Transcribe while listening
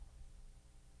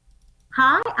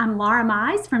Hi, I'm Laura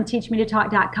Mize from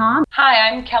TeachMeToTalk.com. Hi,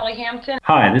 I'm Kelly Hampton.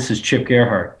 Hi, this is Chip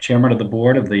Gerhart, Chairman of the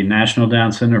Board of the National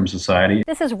Down Syndrome Society.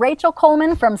 This is Rachel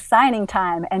Coleman from Signing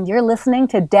Time, and you're listening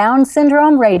to Down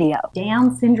Syndrome Radio.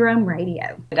 Down Syndrome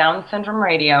Radio. Down Syndrome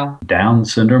Radio. Down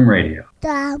Syndrome Radio.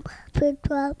 Down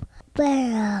Syndrome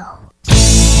Radio.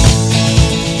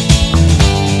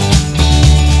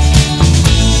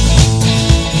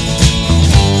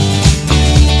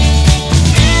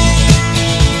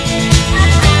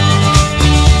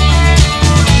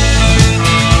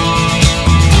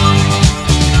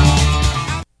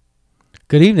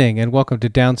 Good evening and welcome to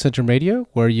Down Syndrome Radio,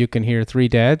 where you can hear three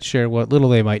dads share what little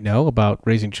they might know about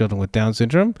raising children with Down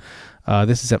syndrome.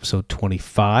 This is episode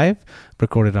 25,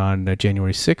 recorded on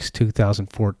January 6,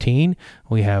 2014.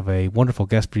 We have a wonderful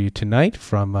guest for you tonight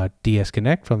from DS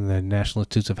Connect from the National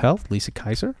Institutes of Health, Lisa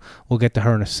Kaiser. We'll get to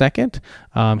her in a second.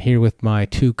 I'm here with my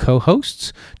two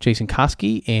co-hosts, Jason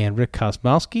Koski and Rick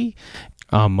Kosmowski.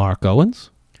 I'm Mark Owens.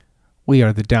 We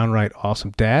are the downright awesome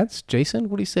dads. Jason,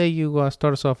 what do you say you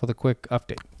start us off with a quick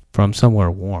update from somewhere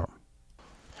warm?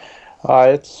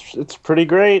 It's pretty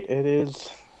great. It is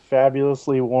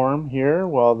fabulously warm here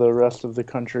while the rest of the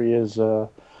country is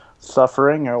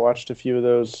suffering. I watched a few of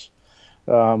those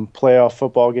playoff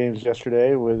football games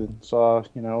yesterday. Saw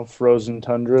frozen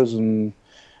tundras and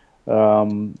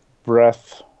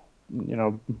breath,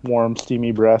 warm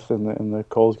steamy breath in the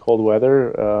cold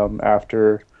weather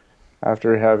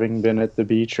after having been at the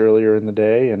beach earlier in the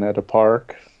day and at a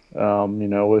park,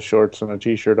 with shorts and a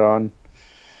t-shirt on.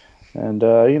 And,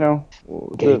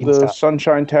 the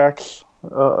sunshine tax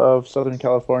of Southern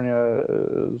California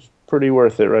is pretty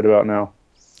worth it right about now.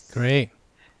 Great.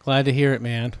 Glad to hear it,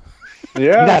 man.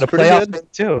 Yeah, you got a playoff good. win,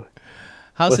 too.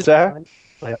 What's that?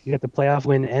 You got the playoff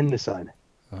win and the sun.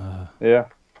 Yeah.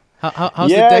 How's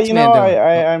the Dex man doing?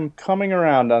 I'm coming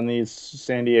around on these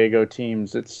San Diego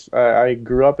teams. I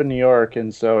grew up in New York,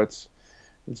 and so it's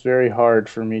very hard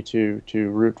for me to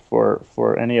root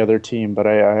for any other team. But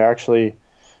I actually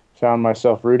found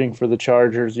myself rooting for the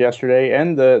Chargers yesterday,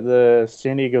 and the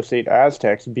San Diego State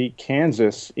Aztecs beat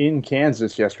Kansas in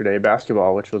Kansas yesterday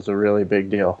basketball, which was a really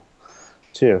big deal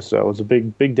too. So it was a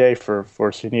big day for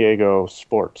San Diego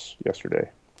sports yesterday.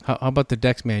 How about the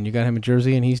Dex man? You got him in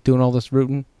Jersey, and he's doing all this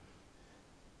rooting?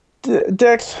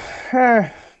 Dex,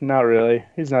 not really.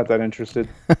 He's not that interested.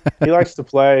 He likes to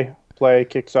play,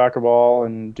 kick soccer ball,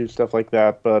 and do stuff like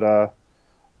that. But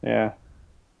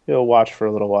he'll watch for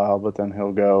a little while, but then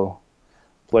he'll go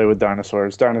play with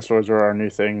dinosaurs. Dinosaurs are our new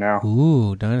thing now.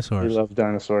 Ooh, dinosaurs. We love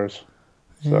dinosaurs.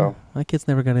 Yeah, So my kids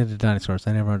never got into dinosaurs.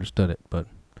 I never understood it, but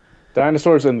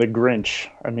dinosaurs and the Grinch.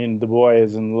 I mean, the boy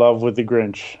is in love with the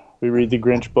Grinch. We read the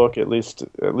Grinch book at least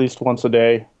once a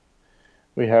day.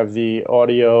 We have the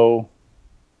audio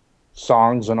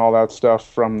songs and all that stuff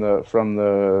from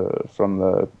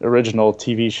the original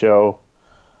TV show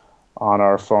on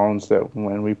our phones. That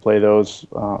when we play those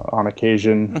on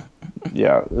occasion,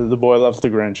 yeah, the boy loves the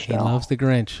Grinch. He loves the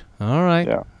Grinch. All right,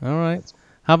 Yeah. all right.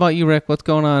 How about you, Rick? What's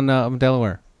going on in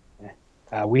Delaware?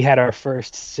 We had our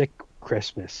first sick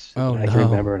Christmas. Oh, I no. can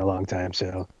remember in a long time,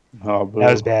 so Oh, boo. that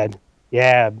was bad.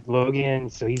 Yeah, Logan.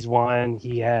 So he's one.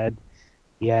 He had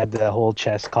the whole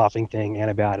chest coughing thing,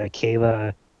 antibiotic.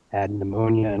 Kayla had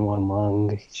pneumonia in one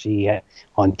lung. She had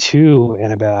on 2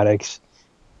 antibiotics,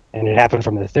 and it happened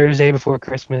from the Thursday before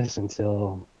Christmas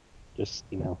until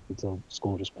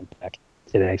school just went back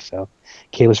today. So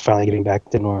Kayla's finally getting back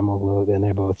to normal, and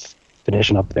they're both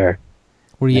finishing up there.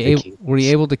 Were you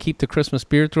able to keep the Christmas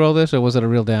spirit through all this, or was it a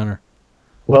real downer?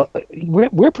 Well,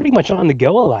 we're pretty much on the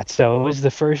go a lot, so it was the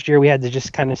first year we had to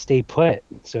just kind of stay put.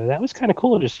 So that was kind of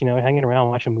cool, just hanging around,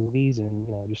 watching movies,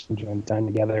 and just enjoying the time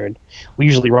together. And we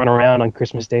usually run around on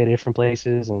Christmas Day to different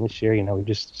places, and this year, we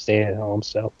just stay at home.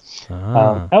 So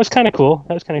that was kind of cool.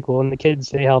 And the kids,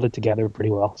 they held it together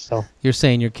pretty well. So You're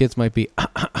saying your kids might be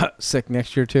sick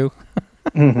next year too?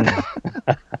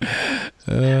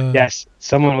 yes,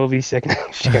 someone will be sick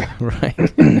next year.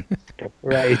 Right.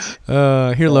 Right.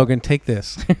 Here, Logan, take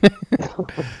this.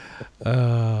 All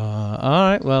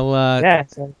right. Well, Yeah,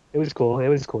 so it was cool. It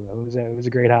was cool. It was a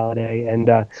great holiday, and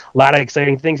a lot of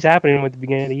exciting things happening at the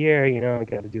beginning of the year. I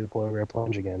got to do the polar bear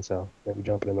plunge again, so maybe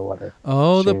jumping in the water.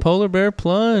 the Soon. polar bear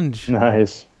plunge.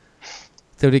 Nice.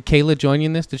 So did Kayla join you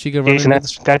in this? Did she go running?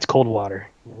 Jason, that's cold water.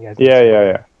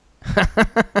 Yeah.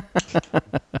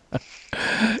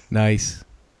 Nice.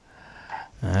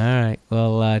 All right.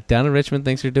 Well, down in Richmond,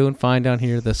 things are doing fine down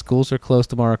here. The schools are closed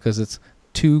tomorrow because it's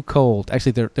too cold.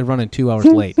 Actually, they're running 2 hours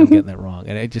late. I'm getting that wrong.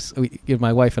 And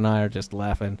my wife and I are just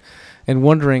laughing and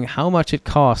wondering how much it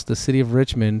costs the city of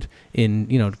Richmond in,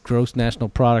 gross national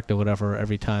product or whatever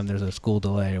every time there's a school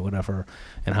delay or whatever,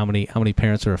 and how many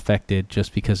parents are affected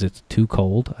just because it's too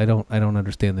cold. I don't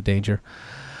understand the danger.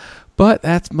 But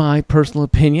that's my personal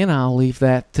opinion. I'll leave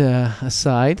that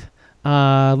aside.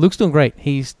 Luke's doing great.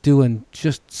 He's doing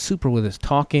just super with his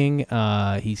talking.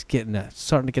 He's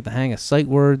starting to get the hang of sight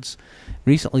words.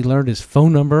 Recently learned his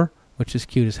phone number, which is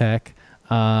cute as heck.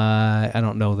 I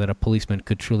don't know that a policeman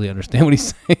could truly understand what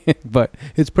he's saying, but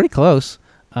it's pretty close.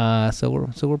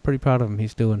 So we're pretty proud of him.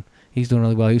 He's doing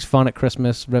really well. He was fun at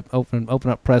Christmas, open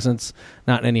up presents,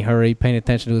 not in any hurry, paying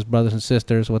attention to his brothers and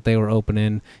sisters, what they were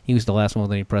opening. He was the last one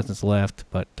with any presents left,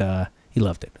 but he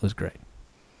loved it. It was great.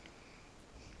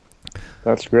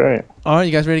 That's great. All right,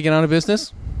 you guys ready to get on to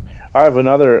business? I have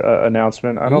another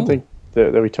announcement. I don't think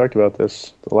that we talked about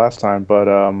this the last time, but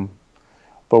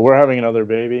we're having another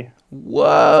baby.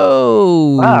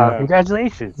 Whoa! Wow,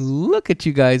 congratulations. Look at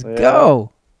you guys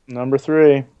go. Number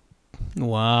 3.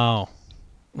 Wow.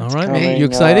 All right, coming, man. You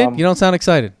excited? You don't sound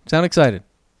excited. Sound excited.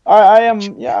 I am.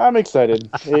 Yeah, I'm excited.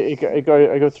 I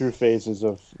go through phases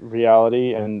of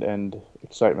reality and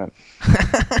excitement.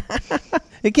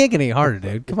 It can't get any harder,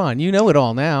 dude. Come on, you know it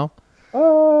all now.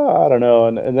 I don't know,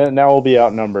 and then now we'll be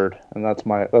outnumbered, and that's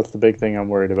the big thing I'm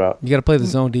worried about. You got to play the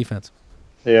zone defense.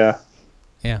 Yeah.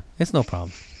 Yeah, it's no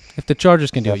problem. If the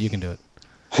Chargers can do it, you can do it.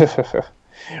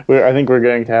 I think we're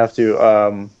going to have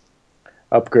to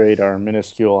upgrade our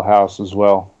minuscule house as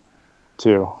well,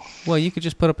 too. Well, you could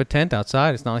just put up a tent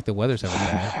outside. It's not like the weather's ever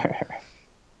bad.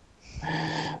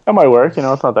 That might work.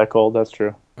 It's not that cold. That's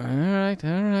true. All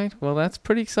right. Well, that's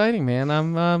pretty exciting,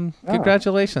 man.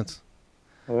 Congratulations.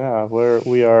 Yeah,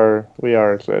 we are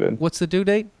excited. What's the due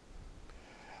date?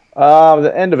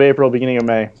 The end of April, beginning of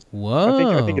May.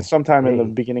 Whoa. I think it's sometime in the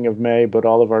beginning of May, but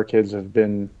all of our kids have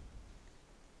been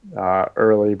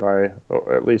early by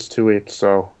at least 2 weeks.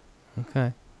 So.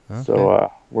 Okay.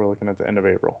 So we're looking at the end of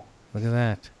April. Look at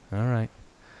that.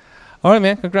 All right,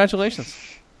 man. Congratulations.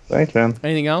 Thanks, man.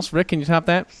 Anything else, Rick? Can you top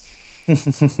that?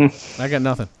 I got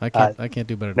nothing. I can't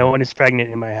do better. No one is pregnant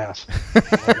in my house.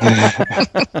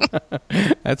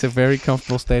 That's a very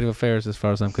comfortable state of affairs as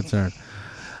far as I'm concerned.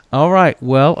 All right.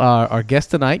 Well, our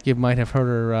guest tonight, you might have heard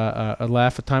her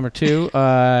laugh a time or two.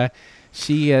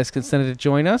 She has consented to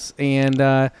join us,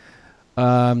 and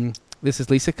this is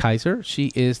Lisa Kaiser.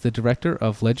 She is the Director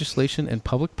of Legislation and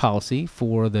Public Policy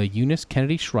for the Eunice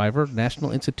Kennedy Shriver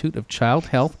National Institute of Child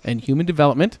Health and Human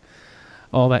Development.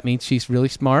 All that means she's really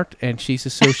smart, and she's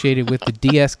associated with the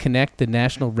DS Connect, the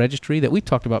national registry that we've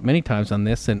talked about many times on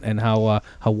this, and how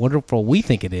wonderful we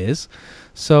think it is.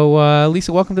 So,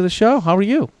 Lisa, welcome to the show. How are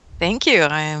you? Thank you.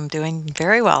 I am doing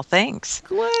very well, thanks.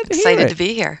 Glad to Excited hear it. to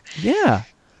be here. Yeah.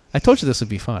 I told you this would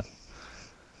be fun.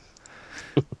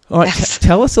 All right,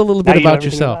 tell us a little bit about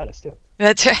yourself.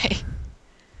 That's right.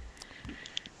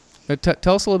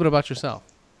 Tell us a little bit about yourself.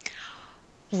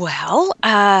 Well,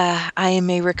 I am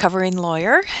a recovering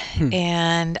lawyer,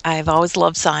 and I've always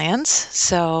loved science.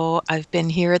 So I've been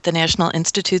here at the National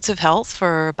Institutes of Health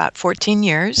for about 14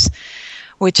 years,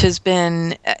 which has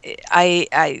been,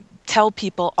 I tell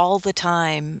people all the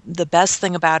time, the best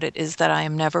thing about it is that I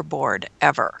am never bored,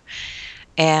 ever.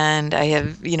 And I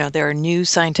have, there are new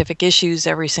scientific issues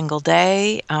every single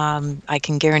day. I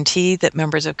can guarantee that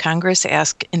members of Congress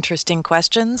ask interesting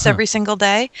questions every single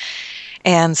day.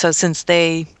 And so since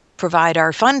they provide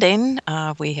our funding,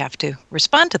 we have to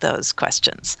respond to those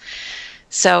questions.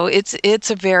 So it's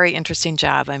a very interesting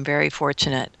job. I'm very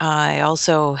fortunate. I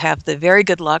also have the very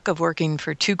good luck of working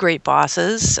for two great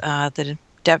bosses, the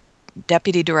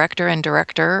deputy director and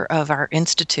director of our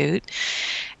institute.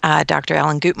 Dr.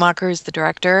 Alan Guttmacher is the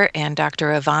director, and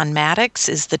Dr. Yvonne Maddox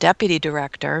is the deputy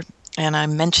director. And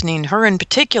I'm mentioning her in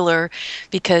particular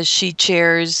because she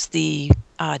chairs the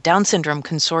Down Syndrome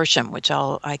Consortium, which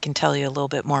I can tell you a little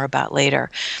bit more about later.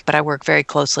 But I work very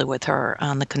closely with her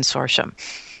on the consortium.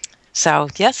 So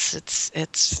yes,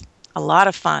 it's a lot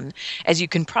of fun. As you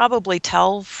can probably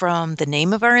tell from the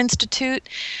name of our institute,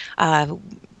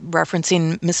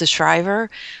 referencing Mrs. Shriver,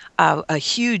 a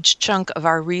huge chunk of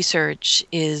our research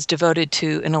is devoted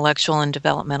to intellectual and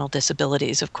developmental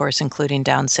disabilities, of course, including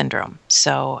Down syndrome.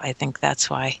 So I think that's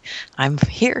why I'm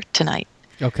here tonight.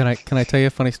 Oh, can I tell you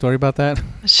a funny story about that?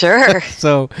 Sure.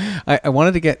 So I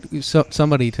wanted to get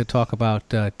somebody to talk about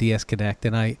DS Connect,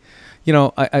 and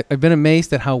I've been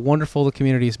amazed at how wonderful the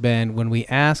community has been when we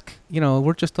ask.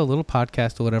 We're just a little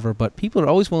podcast or whatever, but people are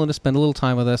always willing to spend a little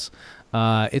time with us.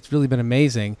 It's really been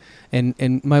amazing,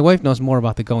 and my wife knows more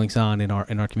about the goings on in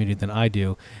our community than I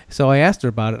do. So I asked her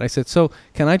about it. I said, "So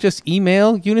can I just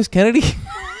email Eunice Kennedy?"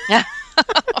 Yeah.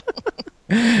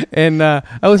 And I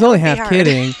was only half hard.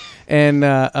 kidding. And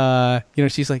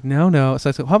she's like, no. So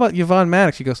I said, how about Yvonne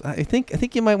Maddox? She goes, I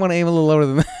think you might want to aim a little lower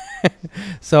than that.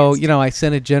 So I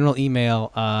sent a general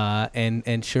email,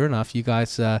 and sure enough, you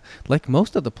guys, like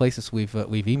most of the places we've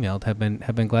emailed, have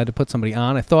been glad to put somebody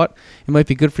on. I thought it might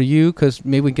be good for you because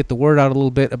maybe we can get the word out a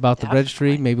little bit about the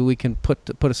registry. Maybe we can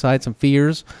put aside some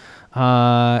fears,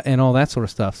 and all that sort of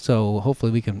stuff. So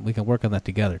hopefully we can work on that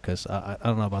together because I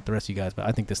don't know about the rest of you guys, but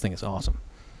I think this thing is awesome.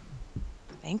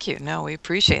 Thank you. No, we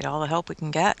appreciate all the help we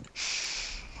can get.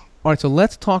 All right, so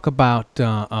let's talk about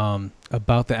the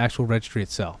actual registry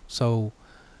itself. So,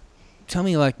 tell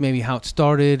me, like, maybe how it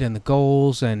started and the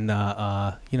goals, and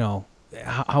how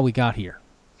we got here.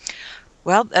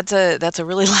 Well, that's a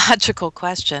really logical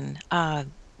question.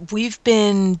 We've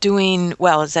been doing,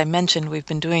 well, as I mentioned, we've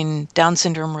been doing Down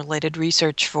syndrome related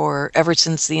research ever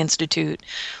since the Institute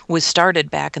was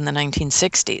started back in the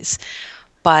 1960s.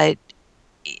 But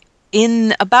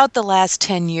in about the last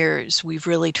 10 years, we've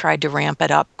really tried to ramp it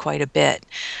up quite a bit.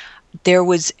 There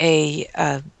was a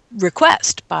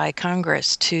request by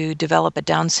Congress to develop a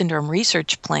Down syndrome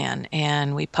research plan,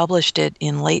 and we published it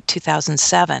in late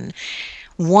 2007.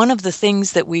 One of the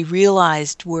things that we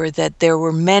realized were that there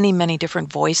were many, many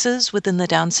different voices within the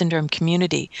Down syndrome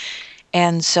community.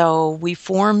 And so we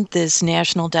formed this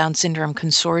National Down Syndrome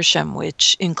Consortium,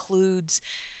 which includes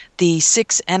the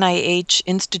 6 NIH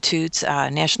institutes,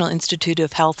 National Institute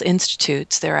of Health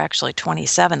institutes. There are actually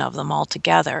 27 of them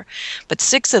altogether, but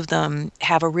 6 of them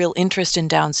have a real interest in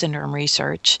Down syndrome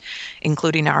research,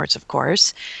 including ours, of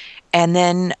course. And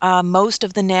then most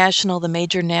of the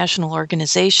major national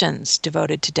organizations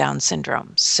devoted to Down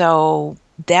syndrome. So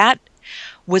that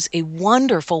was a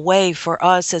wonderful way for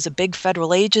us as a big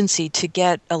federal agency to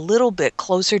get a little bit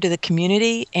closer to the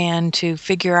community and to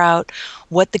figure out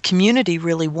what the community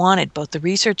really wanted, both the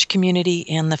research community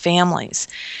and the families.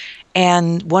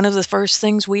 And one of the first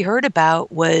things we heard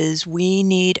about was we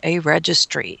need a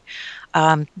registry.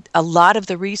 A lot of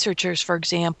the researchers, for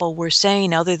example, were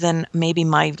saying, other than maybe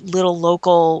my little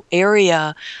local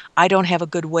area, I don't have a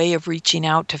good way of reaching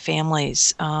out to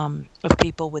families of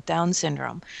people with Down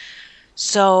syndrome.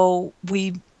 So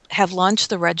we have launched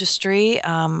the registry.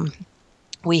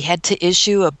 We had to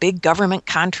issue a big government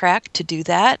contract to do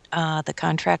that. The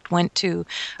contract went to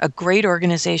a great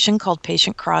organization called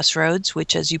Patient Crossroads,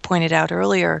 which, as you pointed out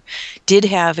earlier, did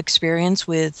have experience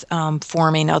with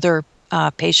forming other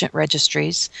patient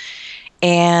registries.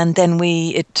 And then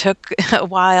it took a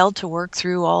while to work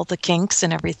through all the kinks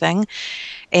and everything.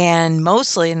 And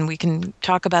mostly, and we can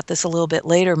talk about this a little bit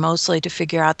later, mostly to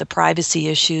figure out the privacy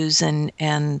issues and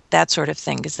that sort of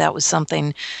thing, because that was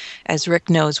something, as Rick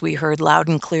knows, we heard loud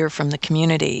and clear from the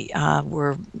community,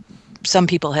 where some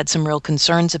people had some real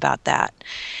concerns about that.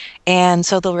 And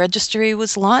so the registry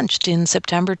was launched in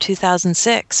September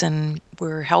 2006, and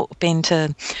we're helping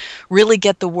to really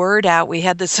get the word out. We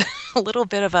had this a little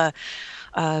bit of a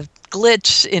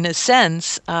glitch in a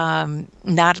sense,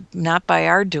 not by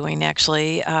our doing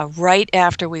actually. Right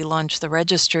after we launched the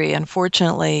registry,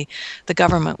 unfortunately, the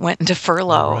government went into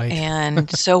furlough, Right. and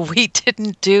so we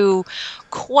didn't do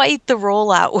quite the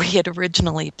rollout we had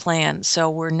originally planned.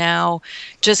 So we're now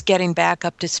just getting back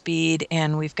up to speed,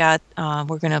 and we're going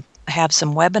to have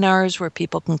some webinars where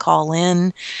people can call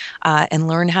in and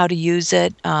learn how to use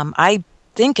it. I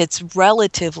think it's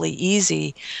relatively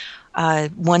easy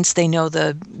once they know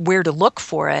where to look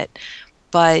for it,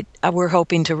 but we're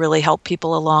hoping to really help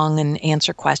people along and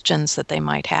answer questions that they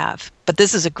might have. But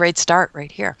this is a great start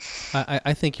right here.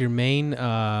 I think your main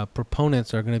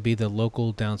proponents are going to be the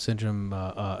local Down syndrome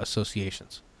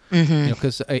associations. Mm-hmm.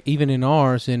 Because even in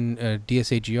ours, in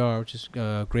DSAGR, which is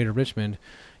Greater Richmond,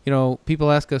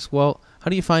 people ask us, well, how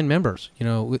do you find members?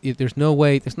 There's no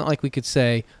way. It's not like we could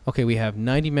say, okay, we have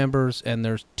 90 members and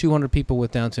there's 200 people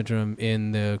with Down syndrome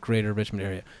in the Greater Richmond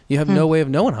area. You have no way of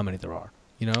knowing how many there are.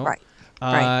 Right.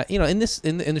 Right. And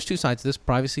there's two sides to this.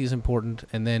 Privacy is important,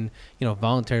 and then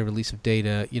voluntary release of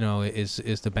data,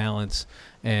 is the balance,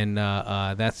 and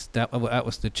that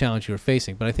was the challenge you were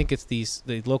facing. But I think it's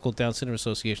the local Down syndrome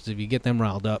associations. If you get them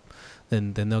riled up,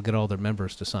 then they'll get all their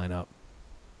members to sign up.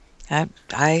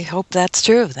 I hope that's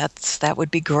true. That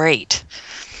would be great.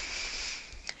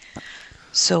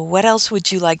 So, what else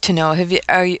would you like to know?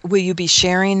 Will you be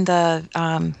sharing the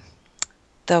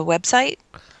website?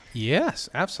 Yes,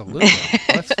 absolutely. We can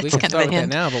kind of start a with that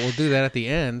hint. now, but we'll do that at the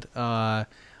end.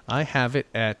 I have it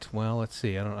at, well, let's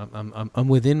see. I'm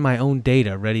within my own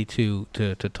data, ready to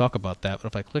talk about that. But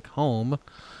if I click home,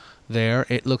 there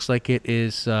it looks like it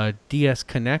is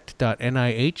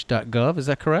dsconnect.nih.gov. Is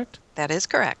that correct? That is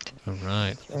correct. All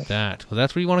right, that. Well,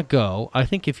 that's where you want to go. I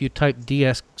think if you type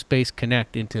DS space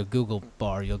connect into Google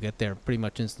bar, you'll get there pretty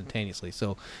much instantaneously.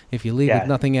 So if you leave with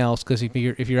nothing else, because if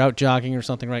you're out jogging or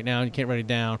something right now and you can't write it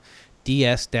down,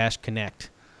 DS-connect.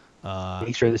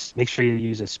 Make sure you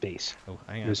use a space. Oh,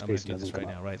 hang on. No I'm going space to do this doesn't right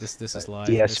come now. up. Right, this is live.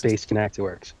 DS This space connect, it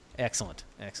works. Excellent.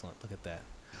 Look at that.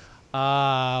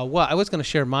 Well, I was going to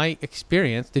share my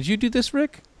experience. Did you do this,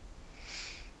 Rick?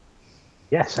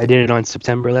 Yes, I did it on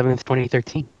September 11th,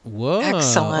 2013. Whoa.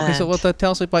 Excellent. Okay, so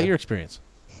tell us about your experience.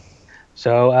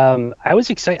 So I was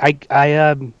excited.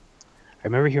 I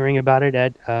remember hearing about it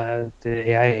at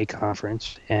the AIA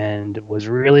conference and was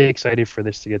really excited for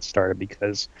this to get started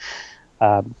because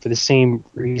for the same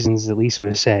reasons that Lisa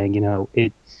was saying,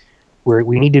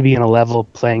 we need to be on a level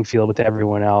playing field with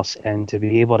everyone else, and to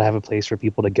be able to have a place for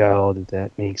people to go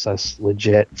that makes us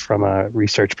legit from a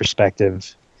research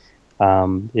perspective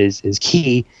is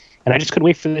key. And I just couldn't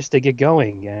wait for this to get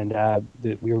going. And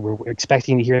we were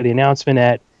expecting to hear the announcement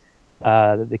at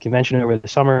the convention over the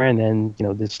summer, and then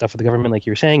the stuff with the government, like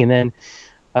you were saying. And then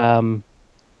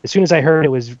as soon as I heard it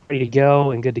was ready to go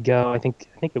and good to go, I think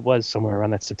it was somewhere around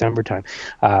that September time.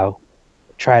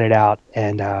 Tried it out,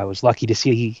 and I was lucky to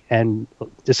see, and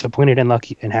disappointed and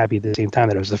lucky and happy at the same time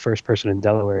that I was the first person in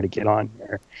Delaware to get on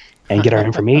here and get our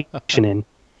information in.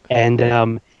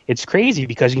 And it's crazy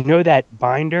because that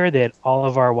binder that all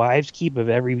of our wives keep of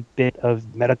every bit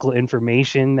of medical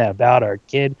information about our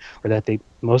kid, or that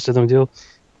most of them do.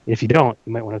 If you don't,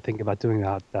 you might want to think about doing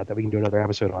that. We can do another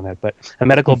episode on that. But a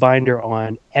medical binder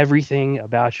on everything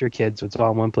about your kids, so it's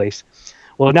all in one place.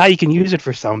 Well, now you can use it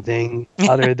for something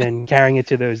other than carrying it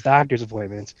to those doctor's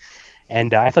appointments.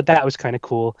 And I thought that was kind of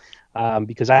cool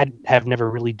because I have never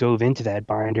really dove into that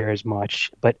binder as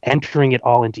much. But entering it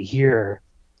all into here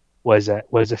was a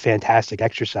fantastic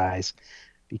exercise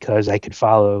because I could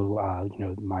follow,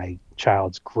 my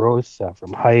child's growth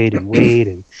from height and weight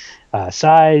and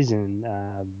size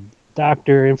and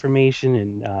doctor information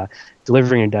and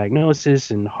delivering a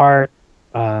diagnosis and heart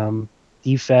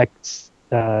defects.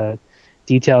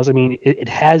 Details. I mean, it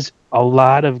has a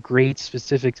lot of great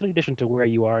specifics in addition to where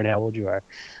you are and how old you are.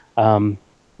 That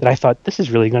I thought this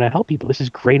is really going to help people. This is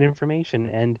great information,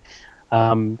 and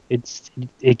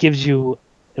it gives you,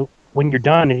 when you're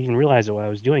done and you didn't realize it while I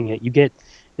was doing it, you get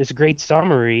this great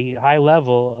summary, high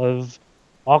level of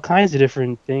all kinds of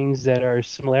different things that are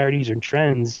similarities or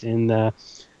trends in the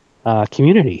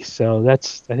community. So I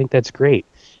think that's great.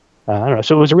 I don't know.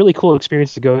 So it was a really cool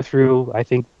experience to go through. I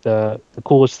think the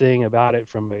coolest thing about it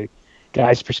from a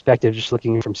guy's perspective, just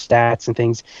looking from stats and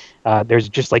things, there's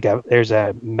just there's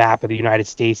a map of the United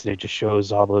States and it just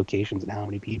shows all the locations and how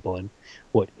many people and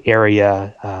what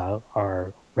area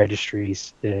are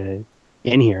registries in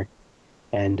here.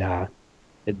 And I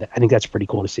think that's pretty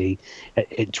cool to see.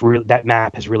 That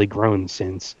map has really grown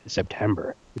since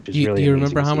September, which is really. Do you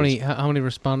remember how many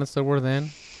respondents there were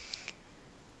then?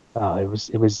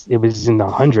 It was in the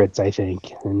hundreds, I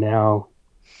think, and now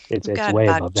it's way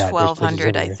above that.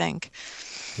 1,200, I think.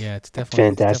 Yeah, it's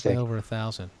definitely fantastic. Over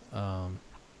 1,000. I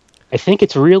think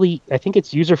it's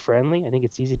user friendly. I think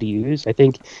it's easy to use. I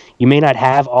think you may not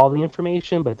have all the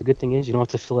information, but the good thing is you don't have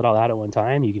to fill it all out at one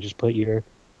time. You can just put your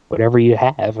whatever you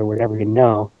have or whatever you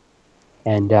know,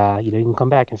 and you can come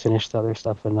back and finish the other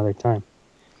stuff another time.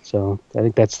 So I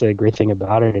think that's the great thing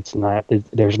about it.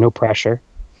 There's no pressure.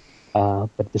 But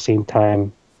at the same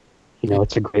time,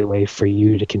 it's a great way for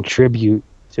you to contribute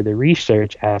to the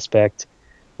research aspect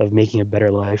of making a better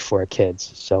life for our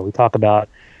kids. So we talk about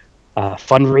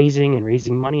fundraising and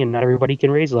raising money, and not everybody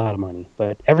can raise a lot of money,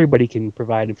 but everybody can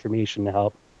provide information to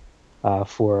help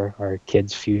for our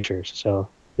kids' futures. So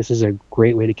this is a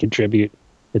great way to contribute.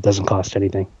 It doesn't cost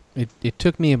anything. It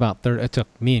took me it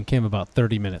took me and Kim about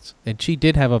 30 minutes, and she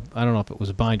did have I don't know if it was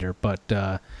a binder,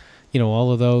 but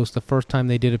all of those, the first time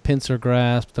they did a pincer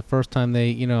grasp, the first time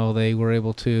they were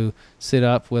able to sit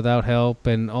up without help,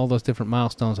 and all those different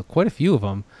milestones, quite a few of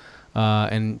them.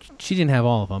 And she didn't have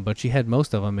all of them, but she had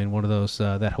most of them in one of those,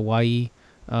 that Hawaii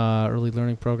early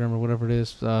learning program or whatever it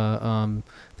is,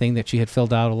 thing that she had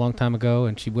filled out a long time ago,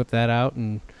 and she whipped that out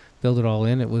and filled it all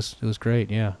in. It was great,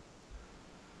 yeah.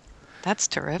 That's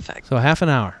terrific. So half an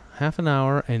hour,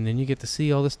 and then you get to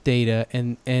see all this data,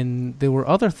 and there were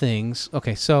other things.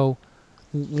 Okay, so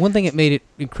one thing that made it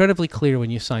incredibly clear when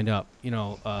you signed up, and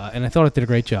I thought it did a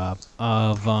great job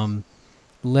of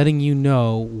letting you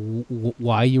know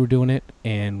why you were doing it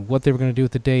and what they were going to do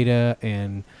with the data,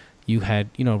 and you had,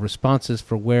 responses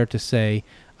for where to say,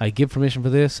 I give permission for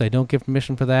this, I don't give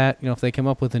permission for that. If they come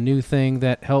up with a new thing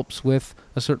that helps with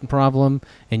a certain problem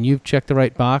and you've checked the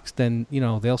right box, then,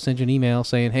 they'll send you an email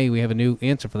saying, hey, we have a new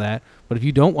answer for that. But if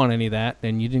you don't want any of that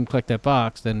and you didn't click that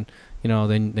box, then,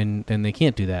 then they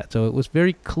can't do that. So it was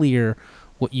very clear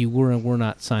what you were and were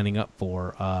not signing up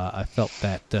for. I felt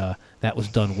that that was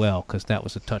done well, because that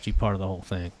was a touchy part of the whole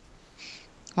thing.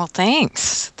 Well,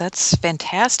 thanks. That's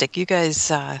fantastic. You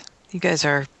guys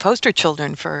are poster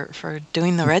children for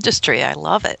doing the registry. I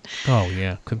love it. Oh,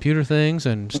 yeah. Computer things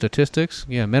and statistics.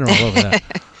 Yeah, men are all over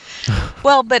that.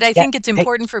 Well, but I think it's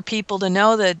important for people to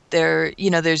know that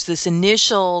there's this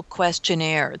initial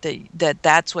questionnaire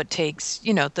that's what takes,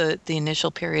 the initial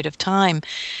period of time.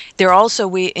 There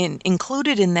also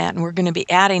included in that, and we're going to be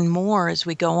adding more as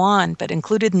we go on, but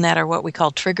included in that are what we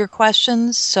call trigger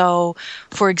questions. So,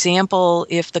 for example,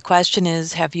 if the question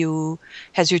is, has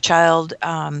your child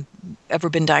ever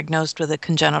been diagnosed with a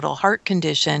congenital heart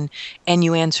condition, and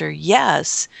you answer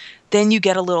yes, then you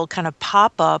get a little kind of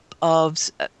pop-up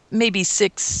of maybe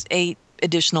 6-8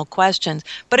 additional questions.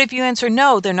 But if you answer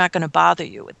no, they're not going to bother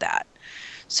you with that.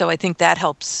 So I think that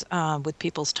helps with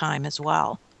people's time as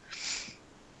well.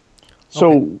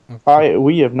 So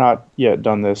we have not yet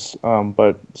done this,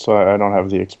 but so I don't have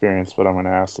the experience, but I'm going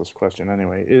to ask this question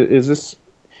anyway. Is this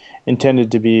intended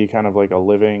to be kind of like a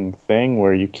living thing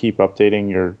where you keep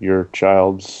updating your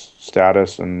child's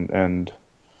status and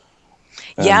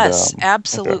yes,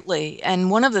 absolutely. Okay.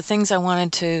 And one of the things I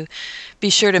wanted to be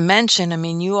sure to mention, I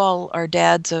mean, you all are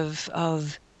dads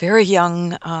of very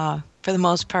young, for the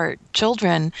most part,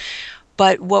 children.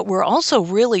 But what we're also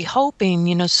really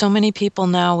hoping, so many people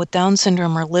now with Down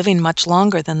syndrome are living much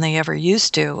longer than they ever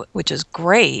used to, which is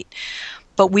great.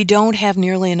 But we don't have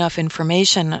nearly enough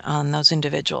information on those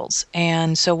individuals.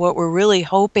 And so what we're really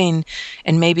hoping,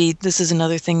 and maybe this is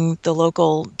another thing the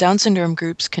local Down syndrome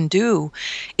groups can do,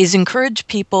 is encourage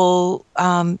people,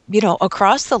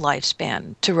 across the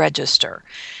lifespan to register.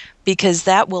 Because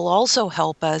that will also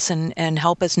help us and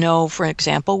help us know, for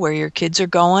example, where your kids are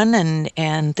going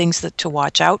and things to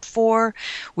watch out for.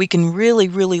 We can really,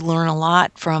 really learn a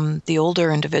lot from the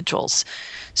older individuals.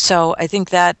 So I think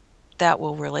that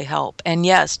will really help. And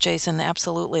yes, Jason,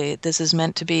 absolutely. This is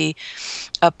meant to be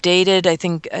updated. I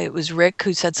think it was Rick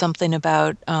who said something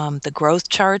about the growth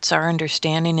charts. Our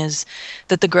understanding is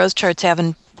that the growth charts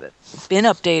haven't been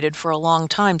updated for a long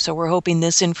time. So we're hoping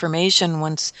this information,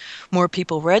 once more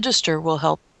people register, will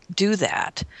help do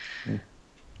that.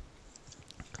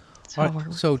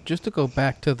 So just to go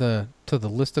back to the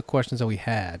list of questions that we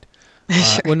had.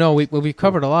 Sure. Well, no, we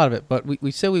covered a lot of it, but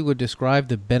we said we would describe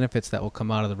the benefits that will come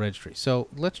out of the registry. So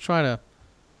let's try to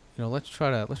list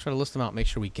them out and make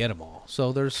sure we get them all.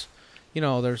 So there's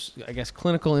I guess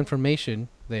clinical information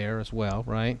there as well,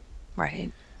 right?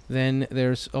 Right. Then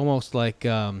there's almost like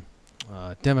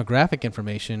demographic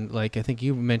information. Like I think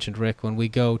you mentioned, Rick, when we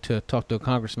go to talk to a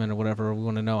congressman or whatever, we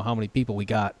want to know how many people we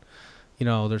got.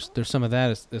 There's some of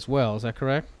that as well. Is that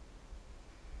correct?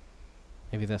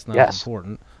 Maybe that's not as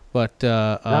important. But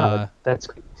no, that's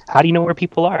how do you know where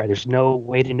people are? There's no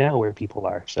way to know where people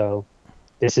are. So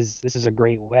this is a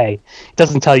great way. It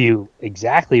doesn't tell you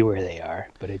exactly where they are,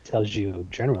 but it tells you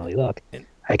generally. Look,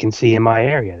 I can see in my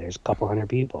area there's a couple hundred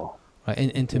people.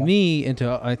 And to me, and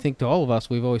I think to all of us,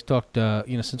 we've always talked.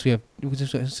 Since we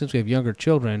have younger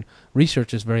children,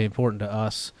 research is very important to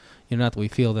us. Not that we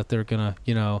feel that they're gonna,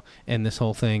 end this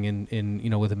whole thing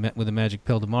in with a magic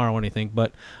pill tomorrow or anything.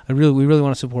 But we really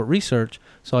want to support research.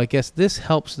 So I guess this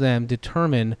helps them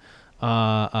determine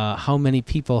how many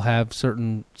people have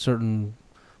certain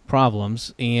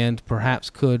problems, and perhaps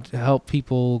could help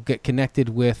people get connected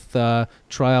with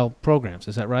trial programs.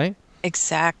 Is that right?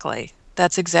 Exactly.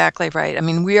 That's exactly right. I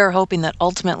mean, we are hoping that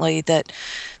ultimately that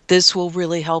this will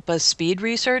really help us speed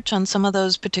research on some of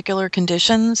those particular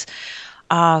conditions.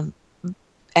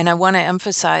 And I want to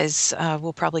emphasize,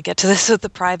 we'll probably get to this with the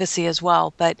privacy as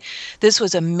well, but this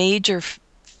was a major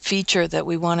feature that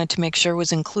we wanted to make sure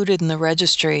was included in the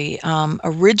registry.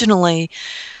 Originally,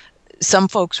 some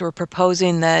folks were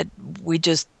proposing that we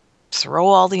just throw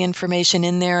all the information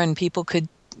in there and people could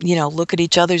look at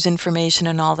each other's information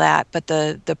and all that. But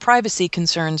the privacy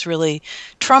concerns really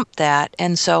trumped that.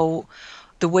 And so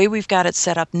the way we've got it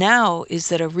set up now is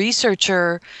that a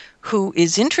researcher who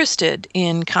is interested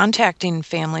in contacting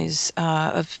families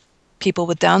of people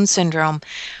with Down syndrome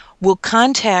will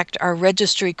contact our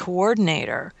registry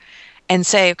coordinator and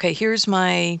say, okay, here's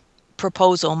my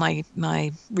proposal,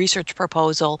 my research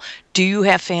proposal. Do you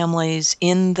have families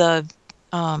in the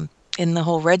the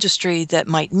whole registry that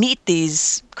might meet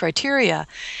these criteria.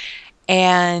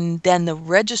 And then the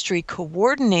registry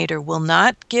coordinator will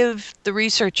not give the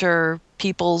researcher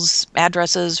people's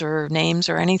addresses or names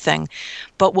or anything,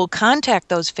 but will contact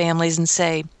those families and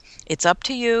say, it's up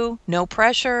to you, no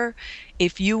pressure.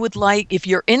 If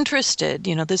you're interested,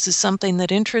 this is something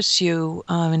that interests you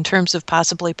in terms of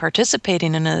possibly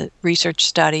participating in a research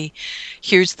study,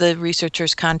 here's the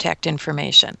researcher's contact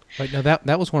information. Right, now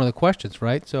that was one of the questions,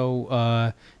 right?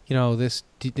 So, this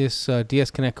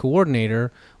DS Connect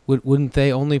coordinator, wouldn't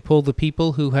they only pull the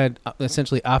people who had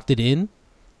essentially opted in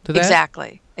to that?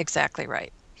 Exactly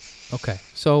right. Okay,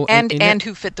 so and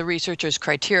who fit the researcher's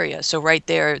criteria. So right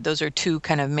there, those are two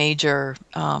kind of major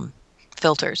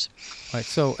filters. Right.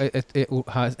 So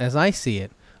as I see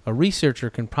it, a researcher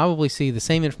can probably see the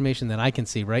same information that I can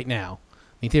see right now. I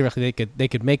mean, theoretically, they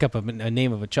could make up a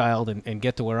name of a child and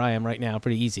get to where I am right now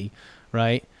pretty easy,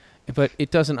 right? But it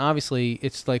doesn't. Obviously,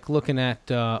 it's like looking at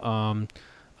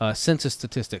census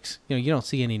statistics. You don't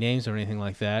see any names or anything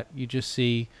like that. You just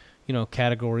see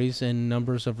categories and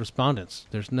numbers of respondents.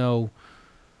 There's not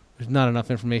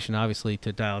enough information, obviously,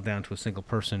 to dial down to a single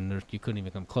person. You couldn't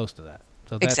even come close to that.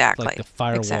 So that's like the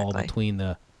firewall between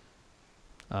the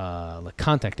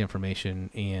contact information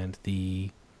and the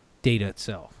data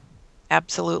itself.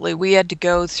 Absolutely. We had to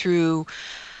go through,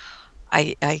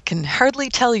 I can hardly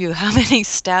tell you how many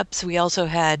steps. We also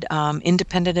had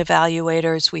independent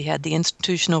evaluators. We had the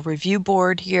Institutional Review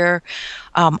Board here,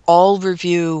 all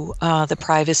review the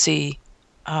privacy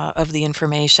of the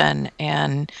information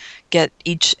and at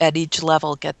each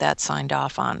level get that signed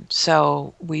off on.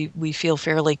 So we feel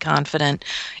fairly confident.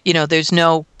 There's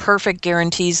no perfect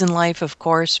guarantees in life, of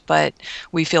course, but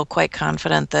we feel quite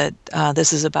confident that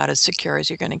this is about as secure as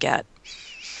you're going to get.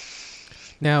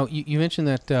 Now, you mentioned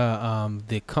that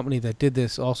the company that did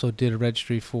this also did a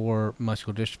registry for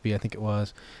muscular dystrophy, I think it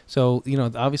was. So,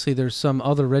 obviously there's some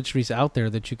other registries out there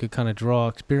that you could kind of draw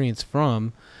experience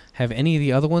from. Have any of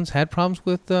the other ones had problems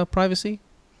with privacy?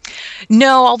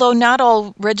 No, although not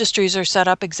all registries are set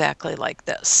up exactly like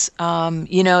this.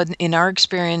 In our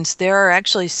experience, there are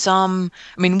actually some,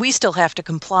 we still have to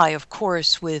comply, of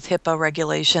course, with HIPAA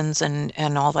regulations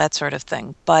and all that sort of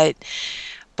thing. But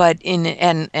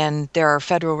and there are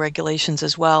federal regulations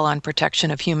as well on protection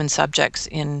of human subjects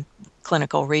in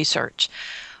clinical research.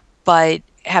 But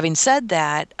having said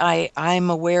that, I'm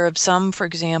aware of some, for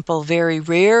example, very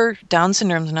rare. Down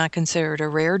syndrome is not considered a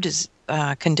rare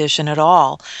condition at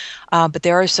all. But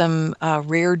there are some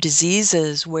rare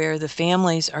diseases where the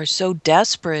families are so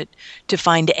desperate to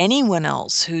find anyone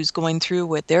else who's going through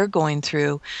what they're going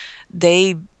through,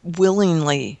 they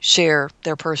willingly share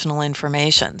their personal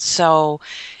information. So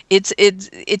it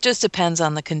just depends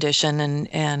on the condition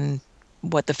and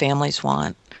what the families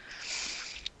want.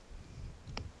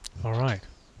 All right.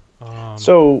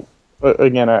 So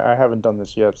again, I haven't done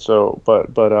this yet. So, but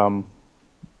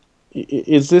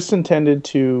is this intended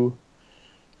to?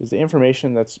 Is the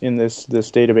information that's in this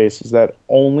database, is that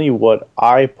only what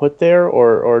I put there,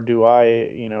 or do I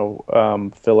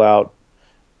fill out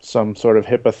some sort of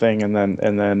HIPAA thing and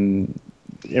then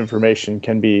information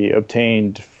can be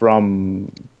obtained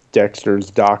from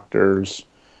Dexter's doctors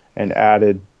and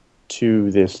added to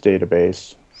this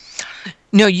database?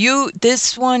 No,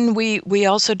 this one, we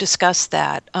also discussed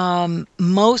that.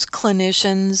 Most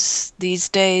clinicians these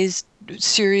days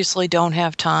seriously don't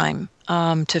have time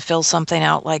to fill something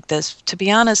out like this. To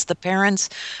be honest, the parents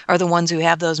are the ones who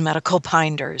have those medical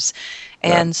binders.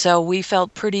 And so we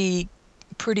felt pretty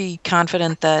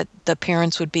confident that the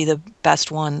parents would be the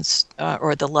best ones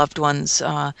or the loved ones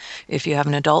if you have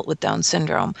an adult with Down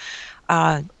syndrome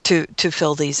to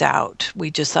fill these out.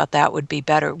 We just thought that would be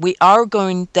better.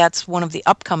 That's one of the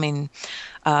upcoming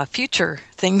future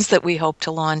things that we hope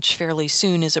to launch fairly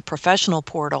soon, is a professional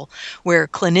portal where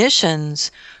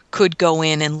clinicians could go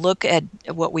in and look at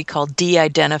what we call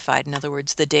de-identified, in other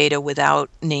words, the data without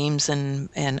names and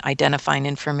identifying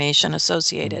information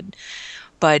associated.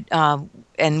 But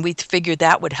and we figured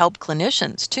that would help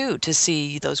clinicians too, to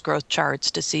see those growth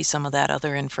charts, to see some of that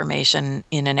other information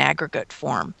in an aggregate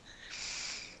form.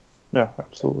 Yeah,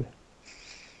 absolutely.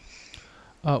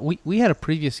 We had a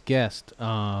previous guest,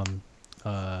 possibly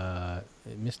Dr.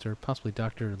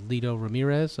 Lito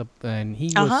Ramirez, and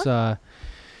he was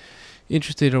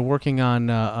interested in working on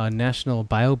a national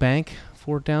biobank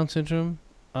for Down syndrome.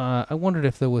 I wondered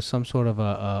if there was some sort of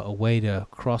a way to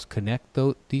cross-connect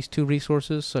these two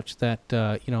resources, such that,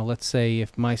 let's say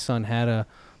if my son had a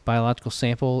biological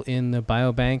sample in the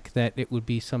biobank, that it would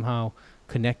be somehow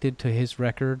connected to his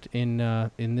record in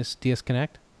this DS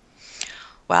Connect?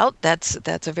 Well, that's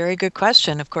a very good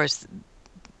question. Of course,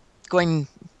 going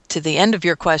to the end of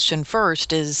your question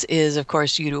first is of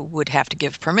course you would have to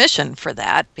give permission for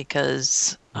that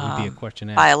because It would be a question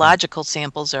asked. biological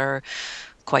samples are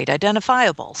quite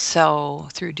identifiable, so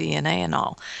through DNA and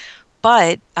all.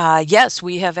 But yes,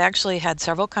 we have actually had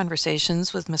several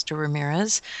conversations with Mr.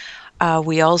 Ramirez.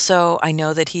 I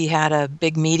know that he had a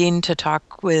big meeting to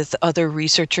talk with other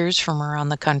researchers from around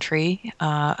the country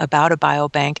about a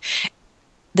biobank.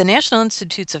 The National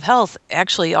Institutes of Health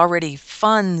actually already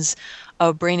funds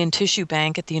a brain and tissue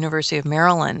bank at the University of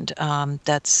Maryland.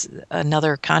 That's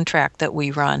another contract that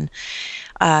we run.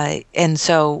 And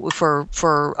so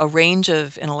for a range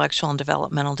of intellectual and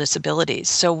developmental disabilities.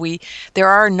 So there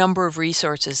are a number of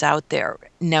resources out there.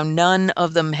 Now, none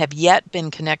of them have yet been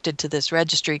connected to this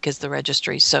registry because the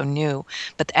registry is so new.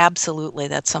 But absolutely,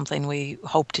 that's something we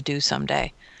hope to do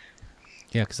someday.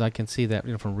 Yeah, because I can see that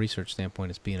from a research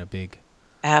standpoint as being a big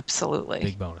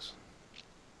bonus.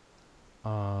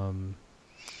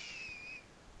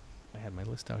 I had my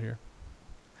list out here.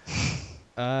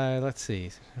 Let's see.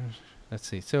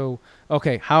 So,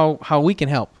 okay, how we can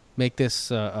help make this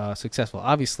successful.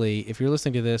 Obviously, if you're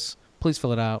listening to this, please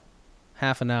fill it out.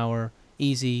 Half an hour,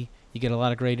 easy. You get a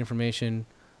lot of great information.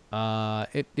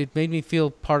 It made me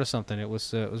feel part of something. It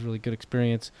was a really good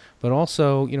experience. But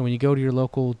also, when you go to your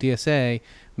local DSA,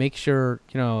 make sure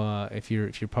if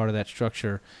you're part of that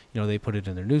structure, they put it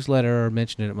in their newsletter,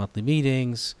 mention it at monthly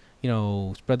meetings.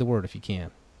 Spread the word if you can.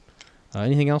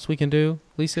 Anything else we can do,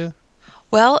 Lisa?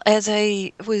 Well, as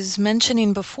I was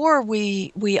mentioning before,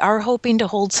 we are hoping to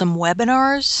hold some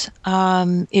webinars.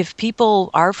 If people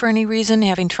are for any reason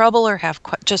having trouble or have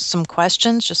just some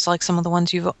questions, just like some of the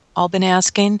ones you've all been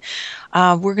asking,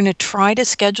 we're going to try to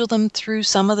schedule them through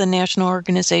some of the national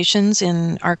organizations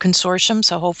in our consortium.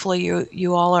 So hopefully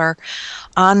you all are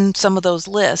on some of those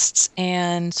lists.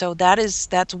 And so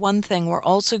that's one thing. We're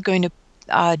also going to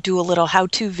do a little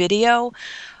how-to video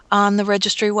on the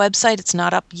registry website. It's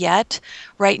not up yet.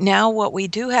 Right now, what we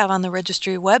do have on the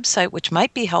registry website, which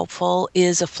might be helpful,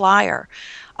 is a flyer.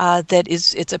 It's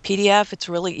a PDF. It's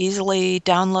really easily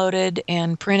downloaded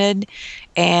and printed.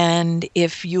 And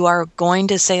if you are going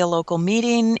to, say, a local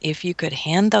meeting, if you could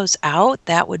hand those out,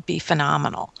 that would be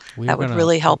phenomenal. That would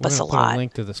really help us a lot. Put a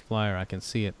link to this flyer. I can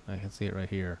see it. Right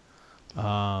here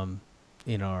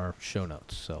in our show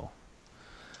notes. So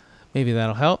maybe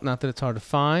that'll help. Not that it's hard to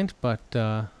find, but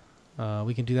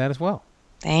we can do that as well.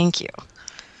 Thank you.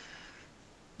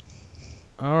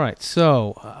 All right.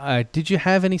 So, did you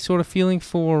have any sort of feeling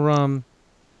for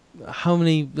how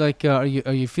many? Are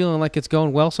you feeling like it's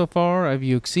going well so far? Have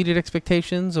you exceeded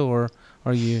expectations, or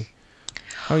are you?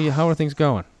 How are things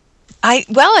going?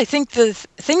 I think the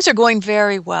things are going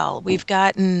very well. We've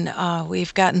gotten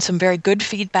some very good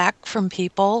feedback from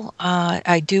people. There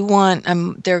are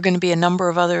going to be a number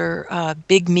of other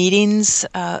big meetings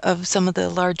of some of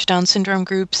the large Down syndrome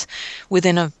groups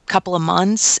within a couple of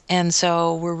months, and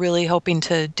so we're really hoping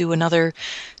to do another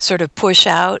sort of push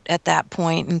out at that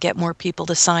point and get more people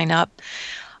to sign up.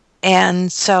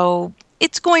 And so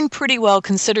it's going pretty well,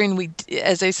 considering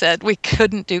as I said, we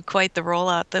couldn't do quite the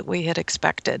rollout that we had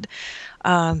expected.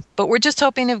 But we're just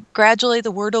hoping that gradually the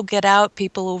word will get out.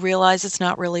 People will realize it's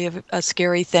not really a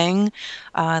scary thing,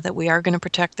 that we are going to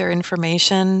protect their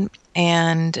information.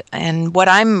 And what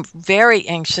I'm very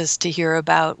anxious to hear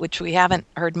about, which we haven't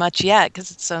heard much yet because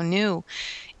it's so new,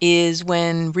 is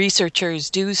when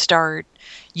researchers do start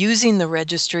using the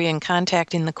registry and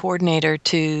contacting the coordinator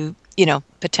to,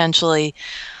 potentially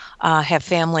have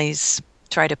families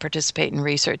try to participate in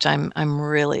research. I'm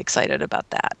really excited about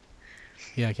that.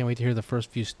 Yeah, I can't wait to hear the first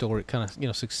few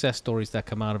success stories that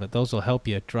come out of it. Those will help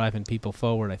you driving people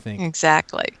forward, I think.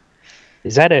 Exactly.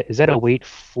 Is that a wait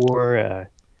for a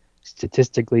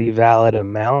statistically valid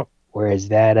amount, or is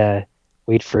that a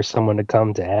wait for someone to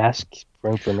come to ask for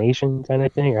information kind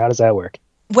of thing, or how does that work?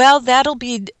 Well,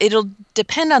 it'll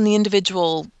depend on the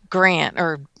individual grant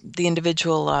or the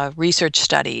individual research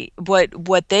study.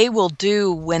 What they will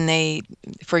do when they,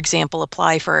 for example,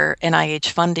 apply for NIH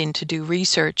funding to do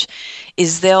research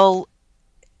is they'll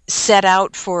set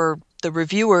out for the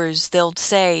reviewers, they'll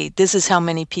say, this is how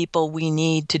many people we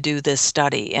need to do this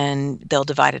study. And they'll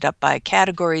divide it up by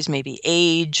categories, maybe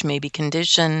age, maybe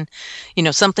condition,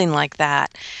 something like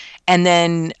that. And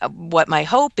then what my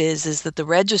hope is that the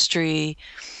registry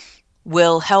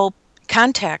will help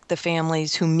contact the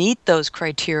families who meet those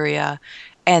criteria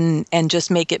and just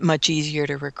make it much easier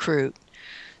to recruit.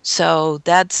 So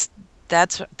that's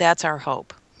our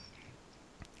hope.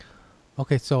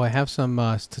 Okay, so I have some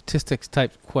statistics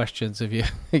type questions, if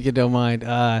you don't mind.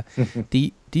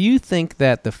 Do you think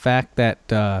that the fact that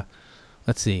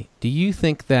do you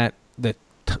think that the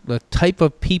the type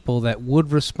of people that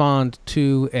would respond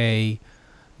to a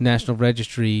national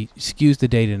registry skews the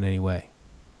data in any way?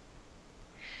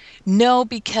 No,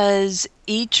 because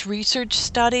each research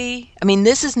study, I mean,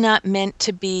 this is not meant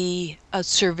to be a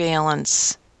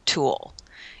surveillance tool.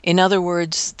 In other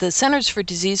words, the Centers for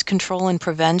Disease Control and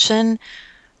Prevention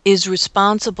is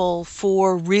responsible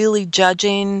for really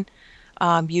judging,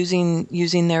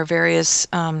 using their various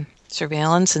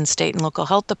surveillance and state and local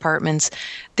health departments.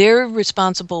 They're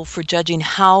responsible for judging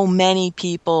how many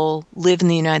people live in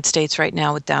the United States right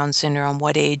now with Down syndrome,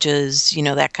 what ages,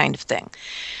 that kind of thing.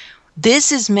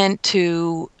 This is meant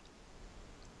to,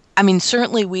 I mean,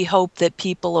 certainly we hope that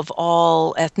people of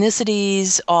all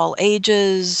ethnicities, all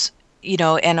ages,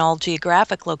 and all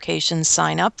geographic locations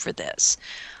sign up for this.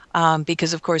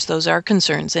 Because, of course, those are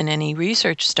concerns in any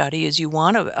research study, is you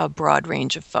want a broad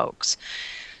range of folks.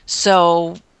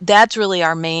 So that's really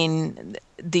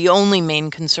the only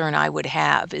main concern I would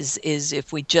have is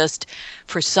if we just,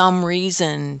 for some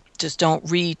reason, just don't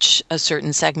reach a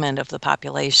certain segment of the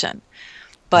population.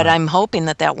 But I'm hoping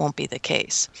that won't be the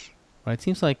case. Right. It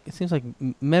seems like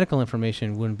medical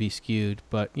information wouldn't be skewed,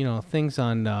 but things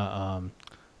on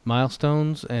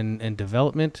milestones and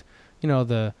development,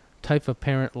 the type of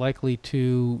parent likely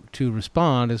to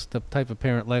respond is the type of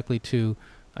parent likely to,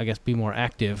 I guess, be more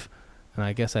active, and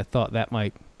I guess I thought that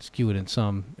might skew it in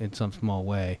some small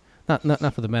way.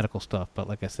 Not for the medical stuff, but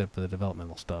like I said, for the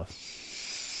developmental stuff.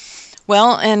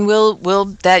 Well, and we'll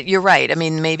that you're right. I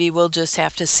mean, maybe we'll just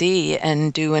have to see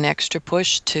and do an extra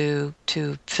push to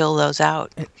fill those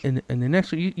out. And the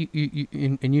next one,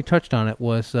 you touched on it,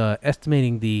 was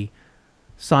estimating the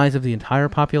size of the entire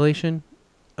population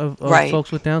of right.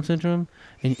 folks with Down syndrome,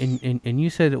 and you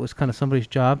said it was kind of somebody's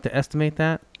job to estimate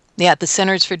that. Yeah, the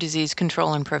Centers for Disease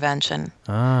Control and Prevention.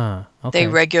 Okay. They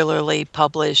regularly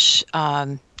publish.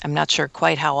 I'm not sure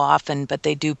quite how often, but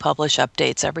they do publish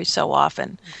updates every so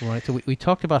often. Right. So we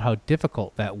talked about how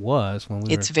difficult that was when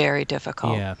we It's very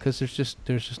difficult. Yeah, because there's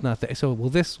just not that. So will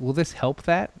this help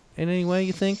that in any way?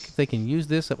 You think they can use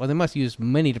this? Well, they must use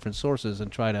many different sources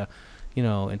and try to,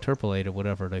 interpolate or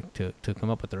whatever to come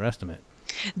up with their estimate.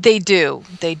 They do.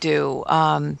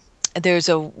 There's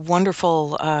a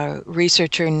wonderful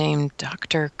researcher named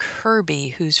Dr. Kirby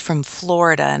who's from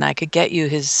Florida, and I could get you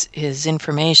his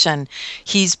information.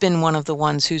 He's been one of the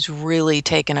ones who's really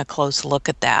taken a close look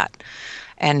at that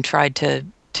and tried to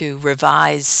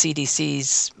revise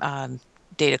CDC's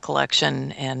data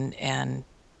collection and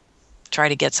try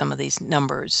to get some of these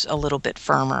numbers a little bit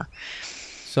firmer.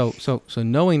 So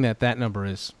knowing that number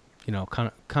is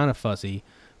kind of fuzzy.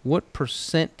 What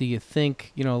percent do you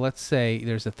think, let's say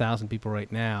there's 1,000 people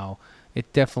right now,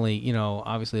 it definitely,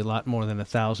 obviously a lot more than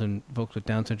 1,000 folks with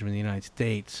Down syndrome in the United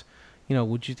States,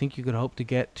 would you think you could hope to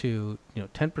get to,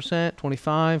 10%,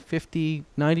 25, 50,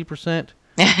 90%?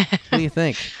 What do you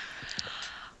think?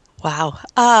 Wow.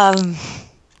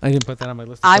 I didn't put that on my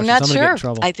list. I'm not sure.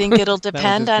 I think it'll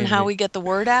depend on how we get the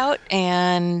word out,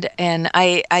 and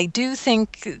I do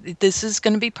think this is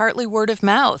going to be partly word of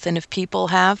mouth. And if people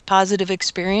have positive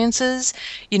experiences,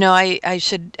 I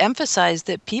should emphasize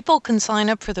that people can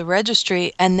sign up for the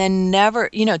registry and then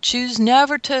never, choose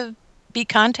never to be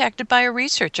contacted by a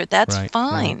researcher. That's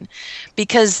fine, right.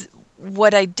 Because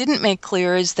what I didn't make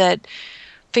clear is that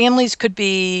families could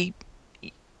be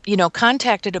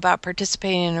contacted about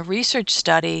participating in a research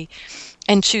study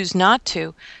and choose not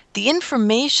to. The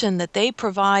information that they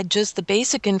provide, just the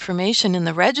basic information in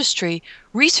the registry,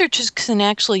 researchers can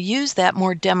actually use that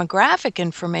more demographic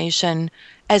information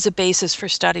as a basis for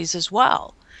studies as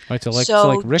well. Right, so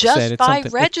like Rick just said, it's by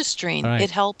registering,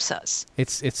 it helps us.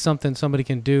 It's something somebody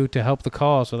can do to help the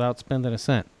cause without spending a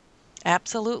cent.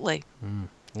 Absolutely.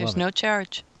 There's no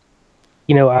charge.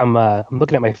 I'm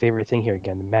looking at my favorite thing here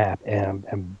again, the map, and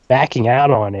I'm backing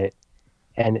out on it,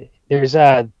 and there's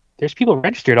people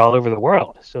registered all over the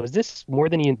world. So is this more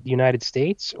than the United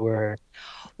States, or?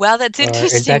 Well, that's interesting. Or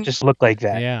does that just look like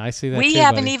that? Yeah, I see that. We too,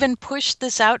 haven't buddy. even pushed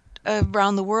this out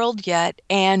around the world yet,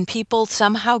 and people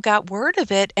somehow got word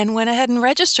of it and went ahead and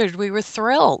registered. We were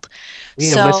thrilled. We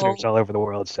have listeners all over the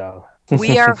world, so.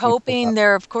 We are hoping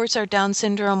there, of course, are Down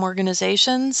syndrome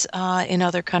organizations in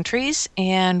other countries,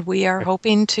 and we are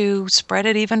hoping to spread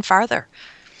it even farther.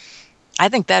 I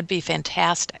think that'd be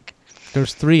fantastic.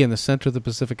 There's 3 in the center of the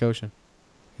Pacific Ocean.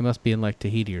 It must be in like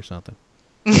Tahiti or something.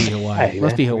 Maybe Hawaii.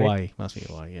 Must be Hawaii. Right. Must be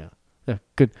Hawaii. Yeah.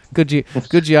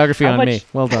 Good geography on me.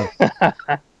 Well done.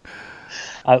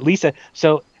 Lisa,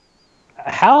 so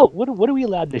what are we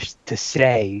allowed to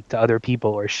say to other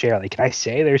people or share? Like, can I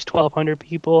say there's 1,200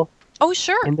 people? Oh,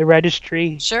 sure. In the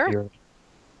registry? Sure.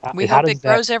 We hope it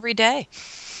grows every day.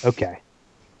 Okay.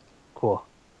 Cool.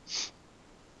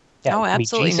 Yeah, Oh, I mean,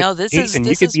 absolutely. Jason, No, this Jason,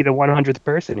 you is could be the 100th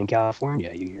person in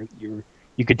California.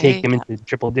 You could take them into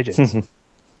triple digits.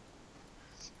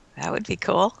 that would be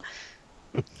cool.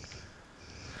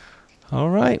 All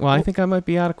right. Well, I think I might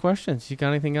be out of questions. You got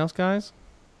anything else, guys?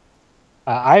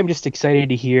 I'm just excited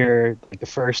to hear like the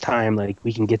first time like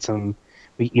we can get some.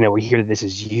 We hear that this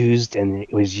is used and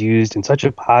it was used in such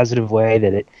a positive way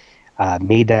that it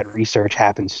made that research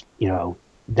happen.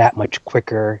 That much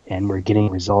quicker, and we're getting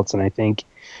results. And I think,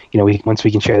 once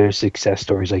we can share their success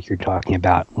stories like you're talking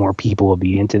about, more people will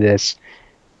be into this.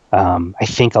 I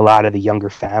think a lot of the younger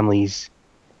families,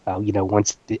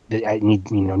 once I need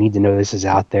to know this is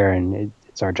out there, and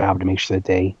it's our job to make sure that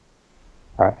they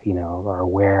are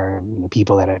aware.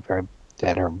 People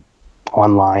that are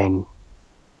online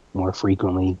more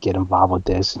frequently get involved with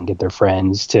this and get their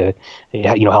friends to,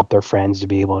 help their friends to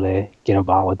be able to get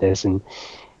involved with this. And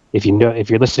if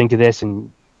you're listening to this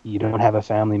and you don't have a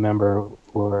family member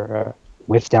or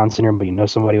with Down syndrome, but you know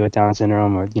somebody with Down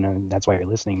syndrome, or that's why you're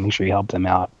listening, make sure you help them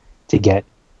out to get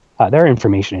their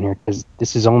information in here, because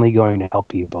this is only going to help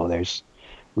people. There's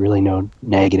really no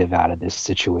negative out of this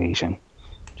situation.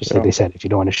 Just like they said, if you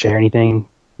don't want to share anything,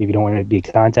 if you don't want to be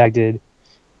contacted,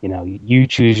 you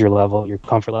choose your level, your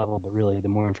comfort level, but really the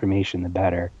more information, the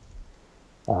better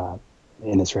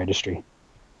in this registry.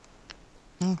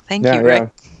 Thank you, Rick.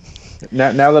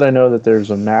 Now that I know that there's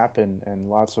a map and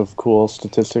lots of cool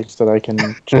statistics that I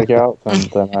can check out,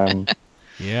 then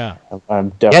I'm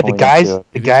definitely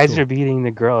the guys are beating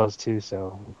the girls too,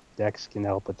 so Dex can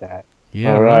help with that.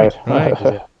 Yeah, all right.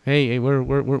 Hey, we're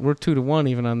 2-1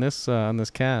 even on this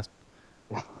cast.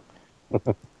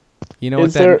 Is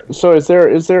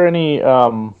there any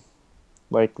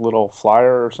like little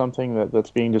flyer or something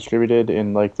that's being distributed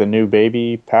in like the new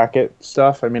baby packet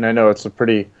stuff? I mean, I know it's a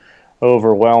pretty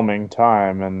overwhelming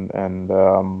time, and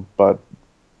but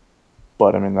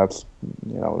I mean that's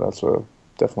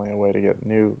definitely a way to get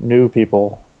new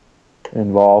people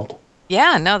involved.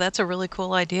 Yeah, no, that's a really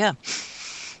cool idea.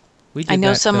 I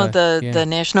know some of the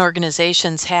national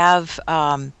organizations have,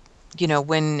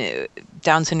 when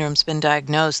Down syndrome's been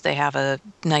diagnosed, they have a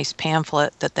nice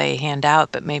pamphlet that they hand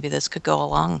out, but maybe this could go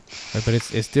along. Right, but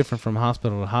it's different from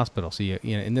hospital to hospital. So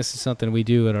and this is something we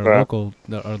do at our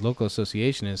local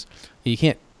association is you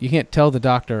can't tell the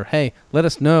doctor, hey, let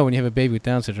us know when you have a baby with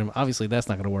Down syndrome. Obviously, that's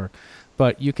not going to work.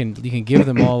 But you can give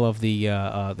them all of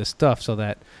the stuff so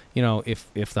that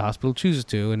if the hospital chooses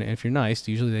to, and if you're nice,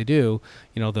 usually they do,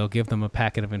 they'll give them a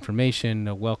packet of information,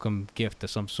 a welcome gift of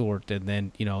some sort, and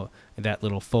then that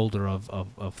little folder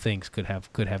of things could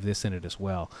have this in it as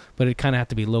well. But it kind of have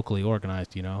to be locally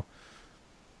organized, Yep.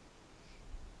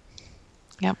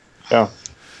 Yeah.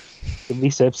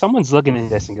 Lisa, if someone's looking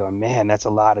at this and going, man, that's a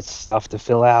lot of stuff to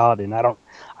fill out, and I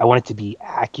want it to be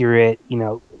accurate,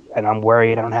 and I'm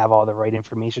worried I don't have all the right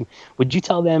information, would you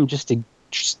tell them just to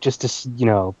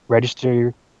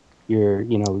register your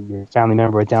family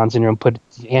member with Down syndrome,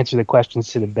 answer the questions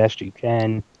to the best you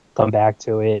can, come back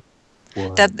to it?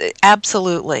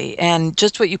 Absolutely. And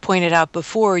just what you pointed out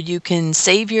before, you can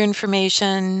save your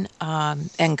information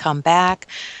and come back.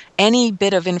 Any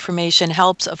bit of information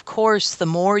helps. Of course, the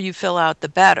more you fill out, the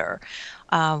better.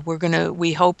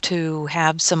 We hope to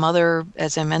have some other,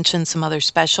 as I mentioned, some other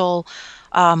special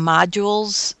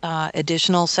modules,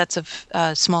 additional sets of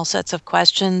small sets of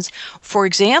questions. For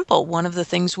example, one of the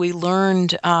things we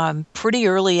learned pretty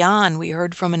early on, we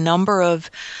heard from a number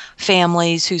of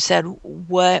families who said,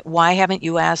 why haven't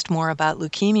you asked more about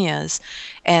leukemias?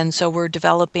 And so we're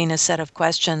developing a set of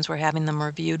questions. We're having them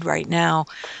reviewed right now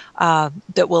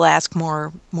that will ask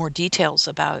more details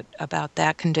about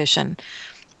that condition.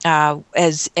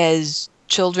 As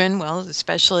children, well,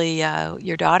 especially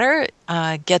your daughter,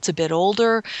 gets a bit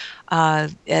older,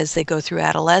 as they go through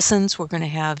adolescence, we're going to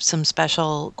have some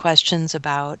special questions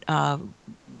about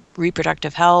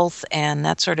reproductive health and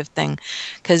that sort of thing.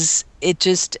 Because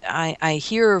I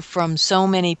hear from so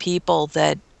many people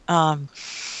that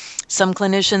some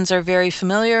clinicians are very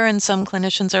familiar and some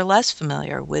clinicians are less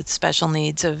familiar with special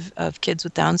needs of kids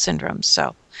with Down syndrome.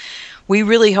 So we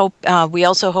really hope, we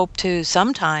also hope to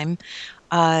sometime,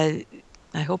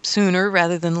 I hope sooner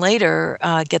rather than later,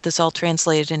 get this all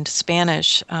translated into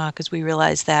Spanish, because we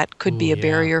realize that could be a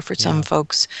barrier for some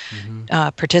folks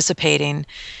participating.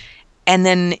 And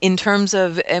then in terms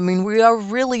of, we are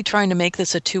really trying to make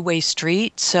this a two-way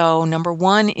street. So number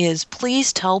one is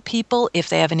please tell people if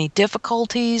they have any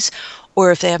difficulties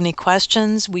or if they have any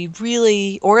questions.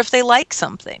 Or if they like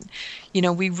something,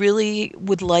 we really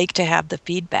would like to have the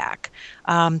feedback.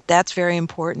 That's very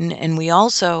important. And we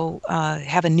also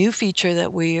have a new feature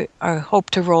that we hope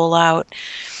to roll out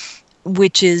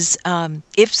which is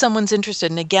if someone's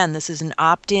interested, and again, this is an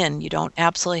opt-in. You don't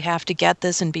absolutely have to get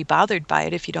this and be bothered by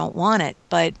it if you don't want it,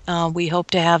 but we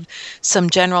hope to have some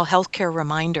general healthcare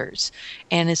reminders,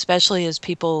 and especially as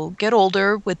people get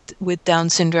older with Down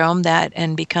syndrome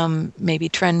and become maybe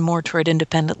trend more toward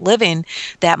independent living,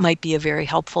 that might be a very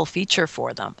helpful feature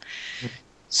for them.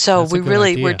 So That's a good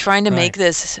idea. we're trying to Right. make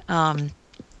this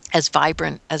as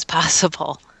vibrant as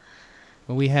possible.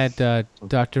 When we had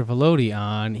Dr. Velody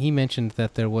on, he mentioned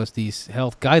that there was these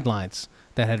health guidelines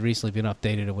that had recently been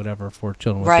updated or whatever for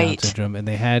children with Right. Down syndrome, and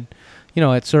they had,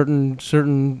 at certain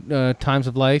times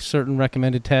of life, certain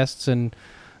recommended tests, and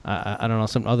I don't know,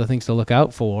 some other things to look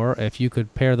out for. If you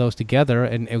could pair those together,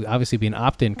 and it would obviously be an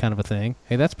opt-in kind of a thing.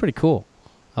 Hey, that's pretty cool.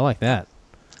 I like that.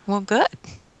 Well, good.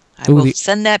 I Ooh, will the-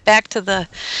 send that back to the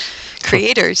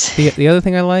creators. The other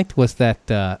thing I liked was that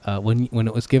when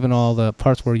it was given all the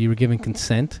parts where you were giving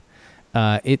consent,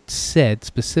 it said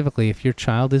specifically if your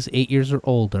child is 8 years or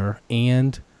older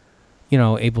and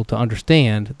able to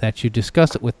understand, that you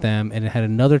discuss it with them, and it had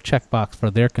another checkbox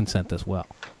for their consent as well,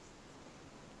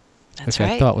 That's which I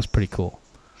right. thought was pretty cool.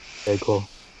 Very cool.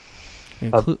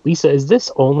 Inclu- Lisa, is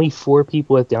this only for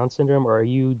people with Down syndrome, or are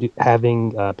you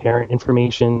having parent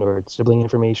information or sibling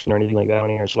information or anything like that on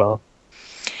here as well?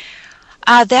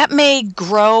 That may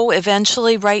grow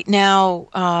eventually. Right now,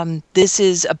 this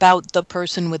is about the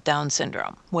person with Down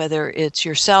syndrome, whether it's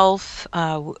yourself.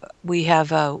 We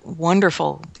have a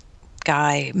wonderful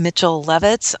guy, Mitchell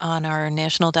Levitz, on our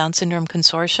National Down Syndrome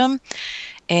Consortium,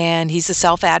 and he's a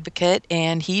self-advocate,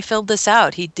 and he filled this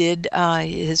out. He did,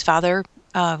 his father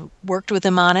worked with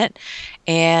him on it,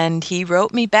 and he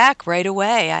wrote me back right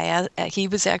away. He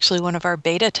was actually one of our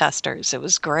beta testers. It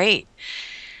was great.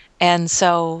 And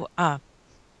so I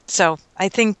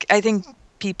think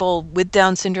people with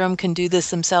Down syndrome can do this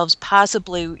themselves,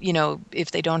 possibly,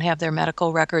 if they don't have their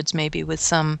medical records, maybe with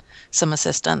some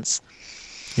assistance.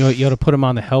 you ought to put him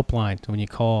on the helpline, so when you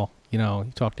call, you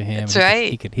talk to him. That's and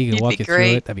right. He could He'd walk be you through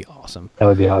great. it. That'd be awesome. That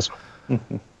would be awesome.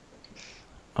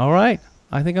 All right.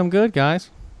 I think I'm good, guys.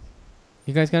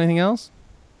 You guys got anything else?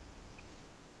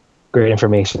 Great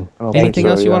information. I don't think Anything so,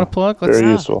 else you yeah. want to plug?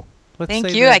 Very useful. Let's Thank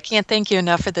say you. that. I can't thank you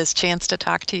enough for this chance to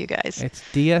talk to you guys. It's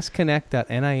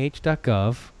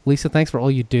dsconnect.nih.gov. Lisa, thanks for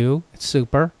all you do. It's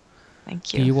super. Thank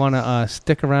Do you. you want to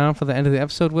stick around for the end of the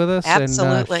episode with us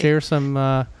Absolutely. and share some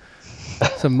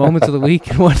moments of the week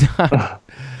and whatnot?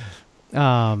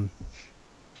 Alrighty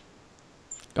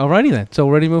then. So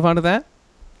ready to move on to that,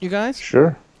 you guys?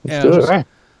 Sure. Yeah, Let's do it. Sure.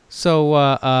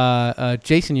 So,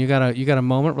 Jason, you got a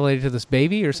moment related to this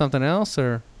baby or something else,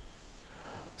 or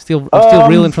I'm still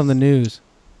reeling from the news?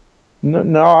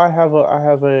 No, I have a.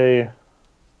 I've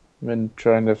been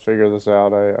trying to figure this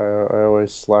out. I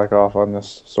always slack off on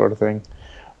this sort of thing,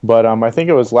 but I think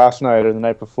it was last night or the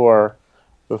night before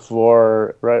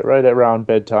right around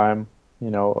bedtime,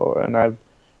 and I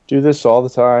do this all the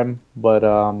time, but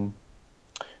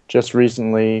just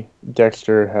recently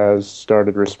Dexter has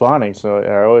started responding. So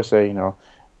I always say,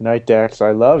 "Night, Dex,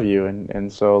 I love you,"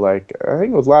 and so like I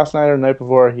think it was last night or the night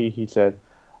before he said,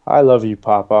 "I love you,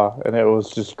 Papa," and it was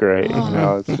just great.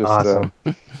 It's just Awesome.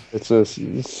 it's a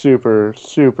super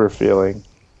feeling.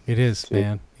 It is,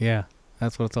 man. Yeah,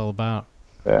 that's what it's all about.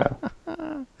 Yeah.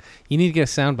 You need to get a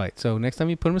soundbite. So next time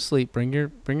you put him to sleep, bring your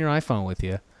iPhone with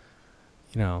you,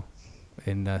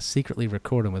 and secretly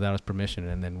record him without his permission,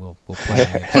 and then we'll play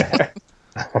it.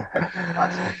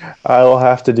 I will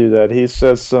have to do that. He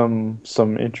says some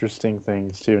interesting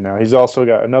things too. Now he's also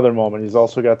got another moment. He's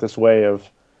also got this way of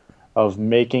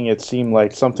making it seem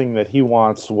like something that he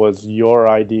wants was your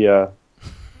idea,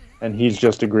 and he's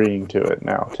just agreeing to it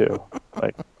now too.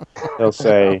 Like he'll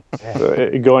say,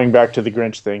 going back to the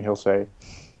Grinch thing, he'll say,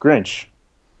 "Grinch,"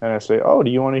 and I say, "Oh, do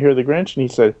you want to hear the Grinch?" And he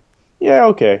said, "Yeah,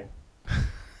 okay."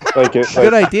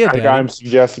 Good idea, Like Daddy. I'm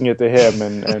suggesting it to him,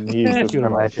 and he's just You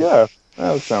kind of like, imagine. "Yeah,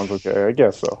 that sounds okay. I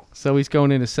guess so." So he's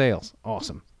going into sales.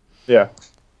 Awesome. Yeah.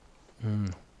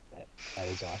 That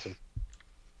is awesome.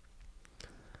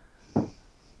 Want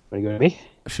to go to me?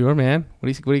 Sure, man.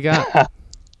 What do you got?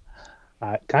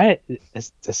 Kind of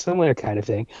it's a similar kind of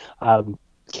thing.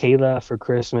 Kayla for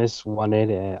Christmas wanted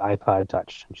an iPod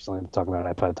Touch. She's only been talking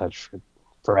about iPod Touch for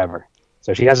forever.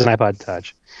 So she has an iPod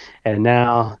Touch, and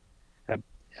now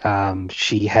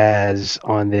she has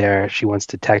on there. She wants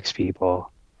to text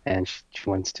people, and she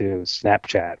wants to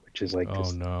Snapchat, which is like Oh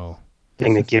this no.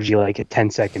 thing that gives you like a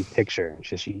 10-second picture.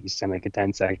 She sent like a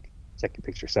 10-second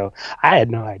picture. So I had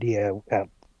no idea at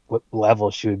what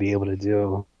level she would be able to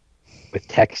do with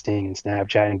texting and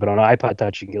Snapchatting. But on an iPod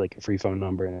Touch, you can get like a free phone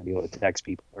number and be able to text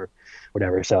people or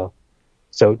whatever. So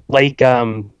like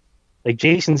like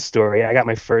Jason's story. I got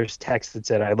my first text that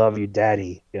said "I love you,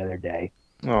 Daddy" the other day.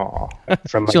 Oh,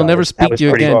 From my She'll never daughter. That speak was to you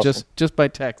pretty again, awesome. just by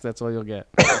text. That's all you'll get.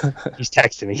 He's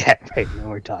texting me, yeah, right, when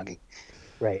we're talking.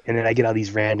 Right, and then I get all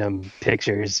these random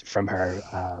pictures from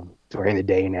her during the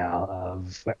day now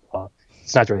of, well,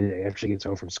 it's not during the day, after she gets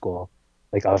home from school,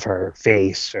 like of her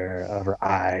face or of her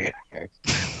eye.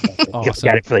 Awesome.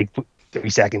 Got it for like 3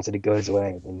 seconds and it goes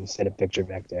away, and then you send a picture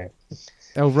back there.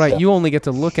 Oh, right. So- You only get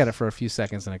to look at it for a few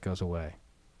seconds and it goes away.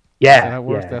 Yeah, That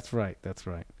works. yeah. That's right. That's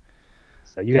right.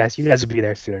 So you guys will be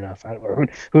there soon enough. Or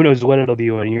who knows what it'll be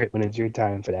when it's your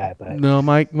time for that. But No,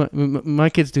 my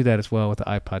kids do that as well with the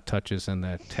iPod touches and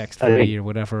the text free or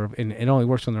whatever. And it only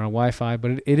works when they're on Wi-Fi,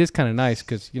 but it is kind of nice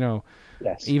because,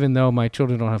 yes, even though my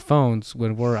children don't have phones,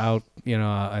 when we're out,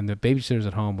 and the babysitter's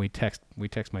at home, we text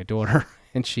my daughter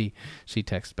and she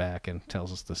texts back and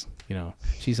tells us this,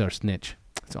 she's our snitch.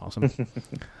 It's awesome.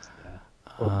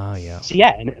 Yeah. So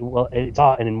yeah, and it's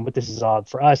all, and what this is all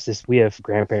for us is we have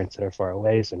grandparents that are far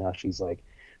away, so now she's like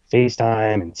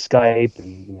FaceTime and Skype,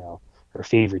 and her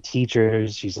favorite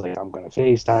teachers. She's like, I'm gonna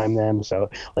FaceTime them.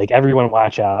 So like everyone,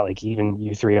 watch out. Like even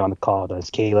you three on the call. Does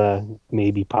Kayla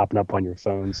maybe popping up on your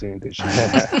phone soon because she's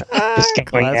just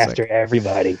going after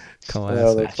everybody.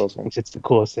 Classic. It's the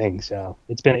coolest thing. So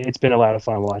it's been a lot of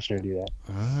fun watching her do that.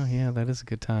 Oh, yeah, that is a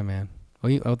good time, man.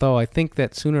 Well, although I think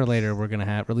that sooner or later we're going to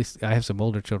have, or at least I have some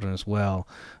older children as well,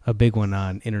 a big one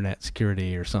on internet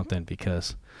security or something,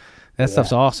 because that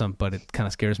stuff's awesome, but it kind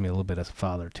of scares me a little bit as a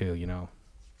father too, You gotta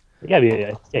be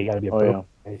a pro.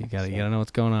 Yeah. You gotta know what's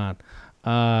going on.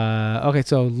 Okay,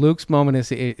 so Luke's moment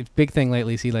is a big thing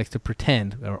lately is he likes to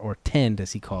pretend or tend,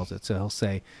 as he calls it. So he'll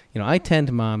say, I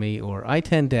tend mommy or I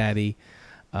tend daddy.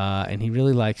 And he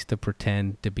really likes to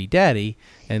pretend to be daddy.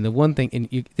 And the one thing, and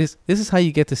this is how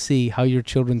you get to see how your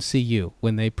children see you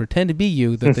when they pretend to be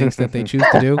you. The things that they choose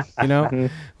to do,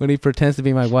 When he pretends to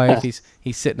be my wife, he's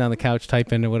sitting on the couch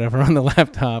typing or whatever on the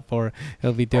laptop, or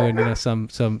he'll be doing some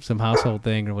household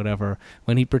thing or whatever.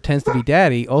 When he pretends to be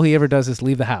daddy, all he ever does is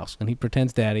leave the house. When he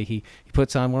pretends daddy, he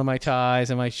puts on one of my ties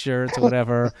and my shirts or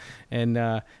whatever. And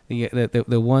the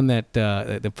one that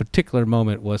the particular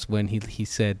moment was when he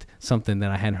said something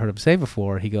that I hadn't heard him say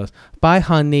before. He goes, "Bye,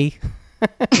 honey."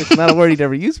 It's not a word he'd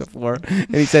ever used before.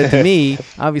 And he said to me,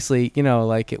 obviously,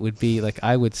 like it would be like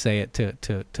I would say it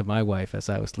to my wife as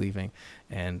I was leaving.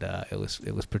 And it was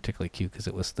particularly cute because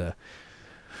it was the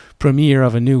premiere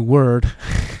of a new word.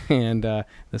 And the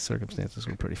circumstances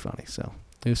were pretty funny. So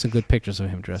there's some good pictures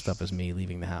of him dressed up as me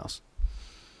leaving the house.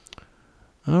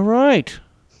 All right.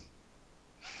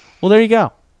 Well, there you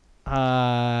go.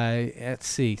 Let's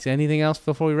see. Is there anything else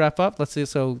before we wrap up? Let's see.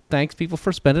 So thanks, people,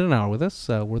 for spending an hour with us.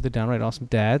 We're the Downright Awesome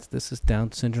Dads. This is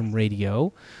Down Syndrome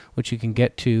Radio, which you can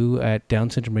get to at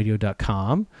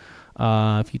downsyndromeradio.com.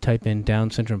 If you type in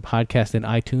Down Syndrome Podcast in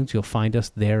iTunes, you'll find us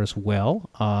there as well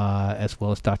as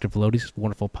Dr. Velodi's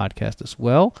wonderful podcast as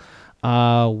well.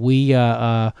 We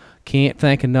can't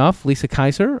thank enough Lisa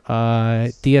Kaiser,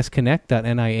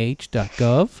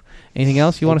 dsconnect.nih.gov. Anything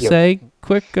else you want to say?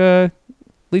 Quick,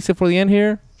 Lisa, for the end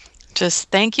here? Just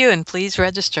thank you and please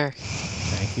register.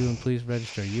 Thank you and please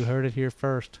register. You heard it here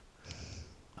first.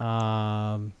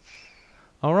 All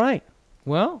right.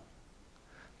 Well,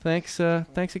 thanks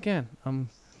again. I'm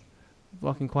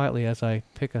walking quietly as I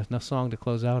pick a song to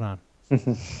close out on.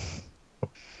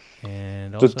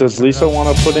 And does Lisa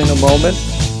want to put in a moment?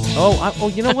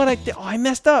 You know what? I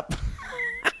messed up.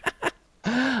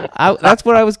 That's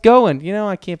where I was going.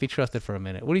 I can't be trusted for a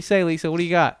minute. What do you say, Lisa? What do you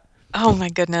got? Oh my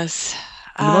goodness.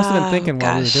 You must have been thinking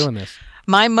while we were doing this.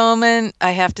 My moment,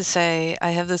 I have to say,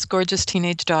 I have this gorgeous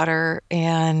teenage daughter,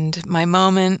 and my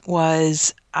moment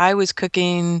was I was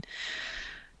cooking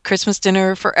Christmas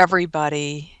dinner for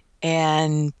everybody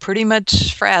and pretty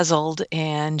much frazzled,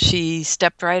 and she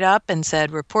stepped right up and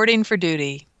said, "Reporting for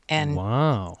duty," and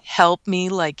helped me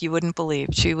like you wouldn't believe.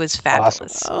 She was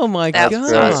fabulous. Awesome. Oh my God.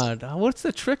 Awesome. What's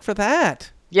the trick for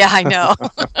that? Yeah, I know.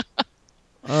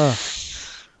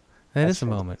 That is a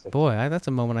moment. Boy, that's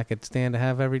a moment I could stand to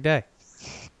have every day.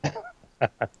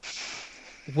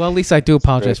 Well, Lisa, I do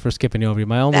apologize for skipping over you.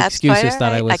 My only excuse is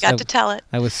that I got to tell it.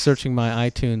 I was searching my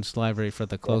iTunes library for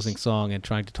the closing song and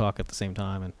trying to talk at the same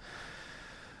time. And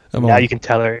now you can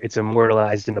tell her it's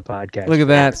immortalized in the podcast. Look at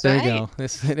that. That's there you go.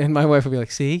 And my wife would be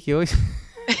like, "See, you always..."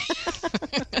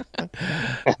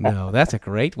 No, that's a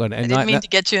great one. And I didn't mean to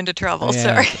get you into trouble.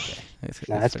 Yeah, sorry. It's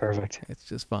that's perfect. It's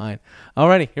just fine.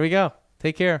 Alrighty, here we go.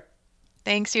 Take care.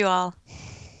 Thanks, you all.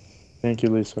 Thank you,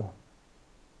 Lisa.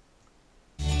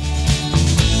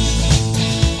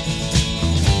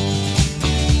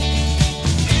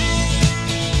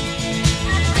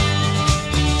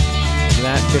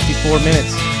 That 54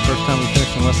 minutes. First time we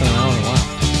finished in less than an hour in a while.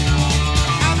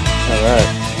 All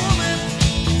right.